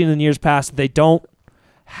role we've seen in years past that they don't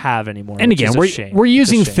have anymore. And again, we're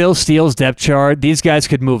using Phil Steele's depth chart. These guys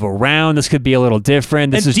could move around. This could be a little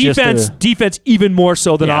different. This and is defense even more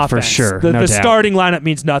so than offense. For sure. The starting lineup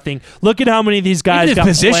means nothing. Look at how many of these guys got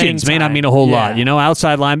positions may not mean a whole lot.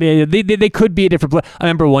 Outside line, they could be a different play. I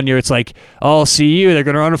remember one year it's like, CU, they're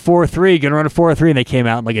going to run a 4-3, and they came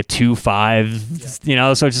out in like a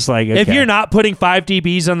 2-5. So it's just like, okay. If you're not putting 5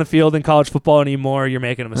 DBs on the field in college football anymore, you're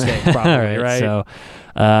making a mistake, probably, right? So,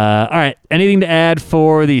 all right. Anything to add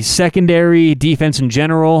for the secondary defense in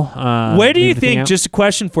general? Where do you think? Just a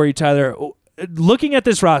question for you, Tyler. Looking at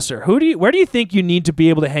this roster, where do you think you need to be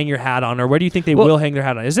able to hang your hat on, or where do you think they will hang their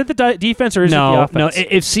hat on? Is it the defense or is it the offense? No.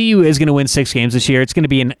 If CU is going to win 6 games this year, it's going to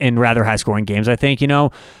be in rather high-scoring games. I think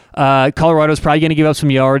Colorado's probably going to give up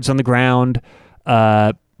some yards on the ground.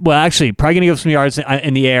 Probably going to give up some yards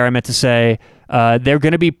in the air. I meant to say they're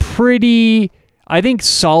going to be pretty, I think,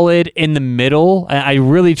 solid in the middle. I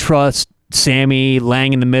really trust Sammy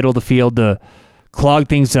Lang in the middle of the field to clog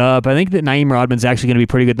things up. I think that Naeem Rodman's actually going to be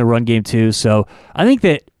pretty good in the run game too. So I think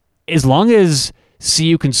that as long as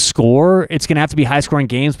CU can score, it's going to have to be high-scoring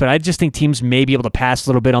games, but I just think teams may be able to pass a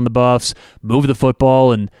little bit on the Buffs, move the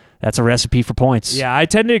football, and that's a recipe for points. Yeah, I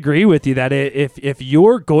tend to agree with you that if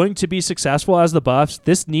you're going to be successful as the Buffs,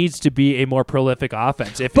 this needs to be a more prolific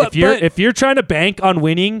offense. If you're trying to bank on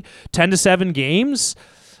winning 10-7 games,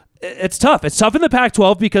 it's tough. It's tough in the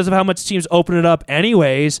Pac-12 because of how much teams open it up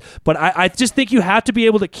anyways, but I just think you have to be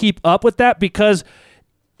able to keep up with that because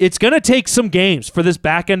it's going to take some games for this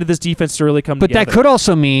back end of this defense to really come together. But that could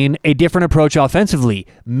also mean a different approach offensively,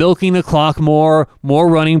 milking the clock more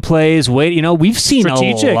running plays. We've seen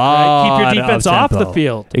strategic, a lot. Right? Keep your defense off the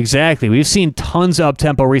field. Exactly. We've seen tons of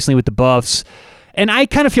up-tempo recently with the Buffs. And I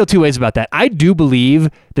kind of feel 2 ways about that. I do believe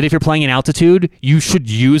that if you're playing in altitude, you should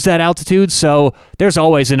use that altitude. So there's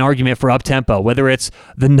always an argument for up-tempo, whether it's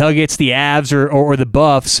the Nuggets, the Avs, or the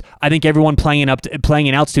Buffs. I think everyone playing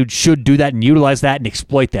in altitude should do that and utilize that and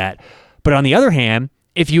exploit that. But on the other hand,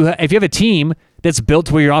 if you have a team that's built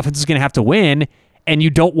to where your offense is going to have to win, and you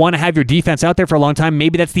don't want to have your defense out there for a long time,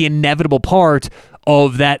 maybe that's the inevitable part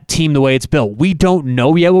of that team the way it's built. We don't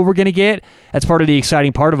know yet what we're going to get. That's part of the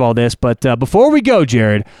exciting part of all this. But before we go,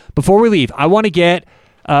 Jared, before we leave, I want to get,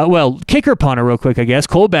 kicker punter real quick, I guess.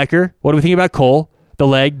 Cole Becker. What do we think about Cole, the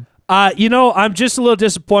leg? I'm just a little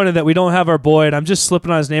disappointed that we don't have our boy, and I'm just slipping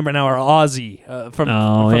on his name right now, our Aussie from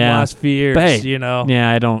last few years. But hey, yeah,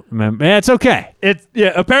 I don't remember. Yeah, it's okay.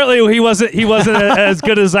 Apparently he wasn't as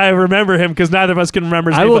good as I remember him because neither of us can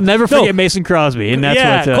remember his name. I will never forget Mason Crosby, and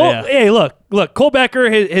that's what. Hey, look, Cole Becker,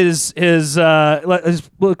 his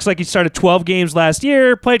looks like he started 12 games last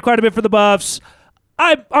year, played quite a bit for the Buffs.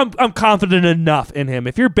 I'm confident enough in him.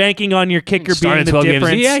 If you're banking on your kicker being the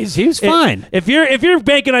difference, he was fine. If you're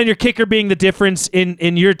banking on your kicker being the difference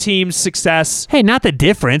in your team's success, hey, not the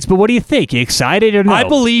difference, but what do you think? You excited or no? I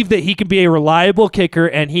believe that he can be a reliable kicker,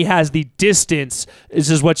 and he has the distance. This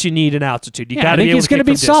is what you need in altitude. You got to be able to. He's going to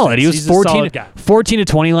be solid. He was 14 to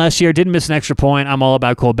 20 last year. Didn't miss an extra point. I'm all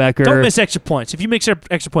about Cole Becker. Don't miss extra points. If you make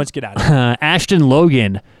extra points, get out of it. Ashton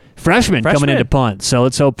Logan. Freshman coming into punt, so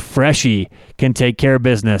let's hope Freshie can take care of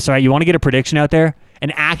business. All right, you want to get a prediction out there?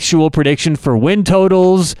 An actual prediction for win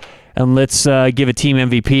totals, and let's give a team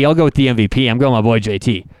MVP. I'll go with the MVP. I'm going with my boy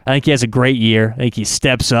JT. I think he has a great year. I think he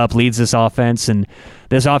steps up, leads this offense, and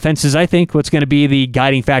this offense is, I think, what's going to be the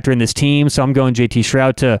guiding factor in this team, so I'm going JT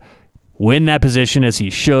Shrout to win that position as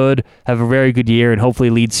he should, have a very good year, and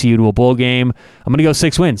hopefully lead CU to a bowl game. I'm going to go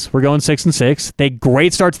 6 wins. We're going 6-6. They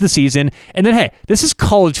great start to the season. And then, hey, this is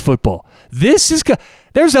college football. There's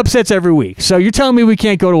upsets every week. So you're telling me we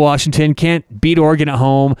can't go to Washington, can't beat Oregon at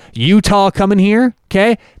home, Utah coming here,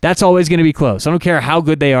 okay? That's always going to be close. I don't care how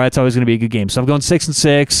good they are. That's always going to be a good game. So I'm going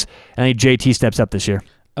 6-6, and I think JT steps up this year.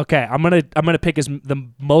 Okay, I'm gonna pick the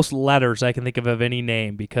most letters I can think of any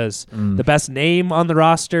name because the best name on the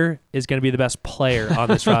roster is gonna be the best player on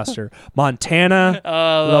this roster. Montana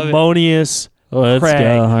Lamonius Craig.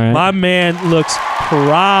 Go. Right. My man looks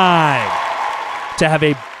primed to have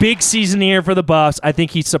a big season here for the Buffs. I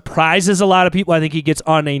think he surprises a lot of people. I think he gets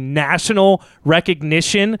on a national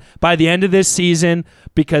recognition by the end of this season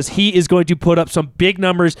because he is going to put up some big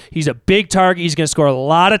numbers. He's a big target. He's going to score a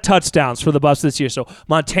lot of touchdowns for the Buffs this year. So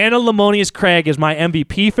Montana Lamonius Craig is my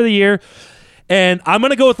MVP for the year. And I'm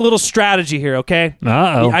going to go with a little strategy here, okay?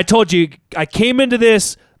 Uh-oh. I told you, I came into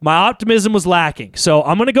this, my optimism was lacking. So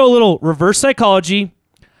I'm going to go a little reverse psychology.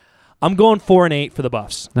 I'm going 4-8 for the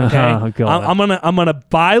Buffs. Okay, I'm gonna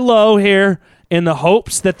buy low here in the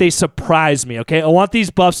hopes that they surprise me. Okay, I want these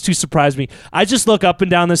Buffs to surprise me. I just look up and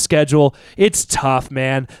down the schedule. It's tough,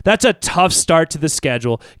 man. That's a tough start to the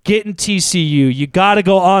schedule. Getting TCU, you got to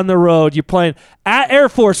go on the road. You're playing at Air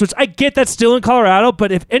Force, which I get that's still in Colorado.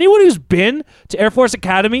 But if anyone who's been to Air Force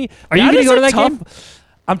Academy, are you gonna go to that game?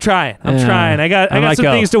 I'm trying. I got some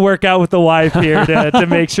things to work out with the wife here to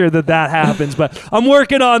make sure that happens. But I'm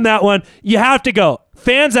working on that one. You have to go.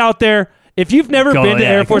 Fans out there, if you've never been to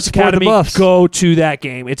Air Force Academy, go to that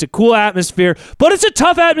game. It's a cool atmosphere, but it's a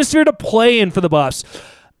tough atmosphere to play in for the Buffs.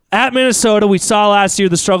 At Minnesota, we saw last year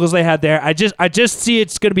the struggles they had there. I just see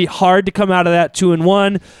it's going to be hard to come out of that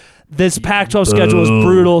 2-1. This Pac-12 schedule is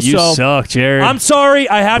brutal. You suck, Jared. I'm sorry.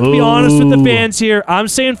 I have to be honest with the fans here. I'm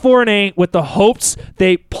saying 4-8 with the hopes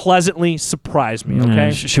they pleasantly surprise me,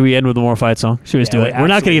 okay? Should we end with a more fight song? Should we just do it? We're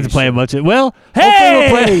not going to get to play much. Well,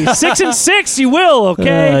 hey! We'll play 6-6, you will,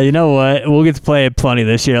 okay? You know what? We'll get to play plenty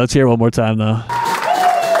this year. Let's hear it one more time, though.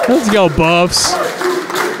 Let's go, Buffs.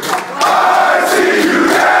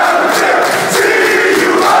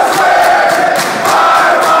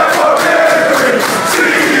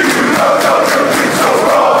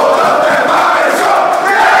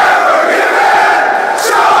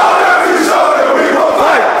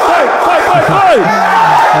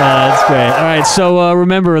 That's great. All right, so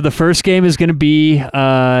remember, the first game is going to be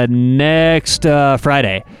next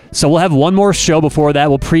Friday. So we'll have one more show before that.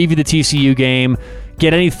 We'll preview the TCU game,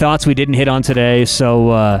 get any thoughts we didn't hit on today.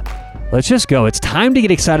 So let's just go. It's time to get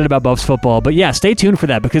excited about Buffs football. But yeah, stay tuned for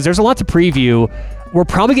that because there's a lot to preview. We're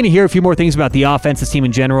probably going to hear a few more things about the offense, this team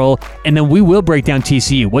in general, and then we will break down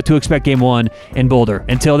TCU, what to expect game one in Boulder.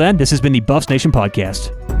 Until then, this has been the Buffs Nation Podcast.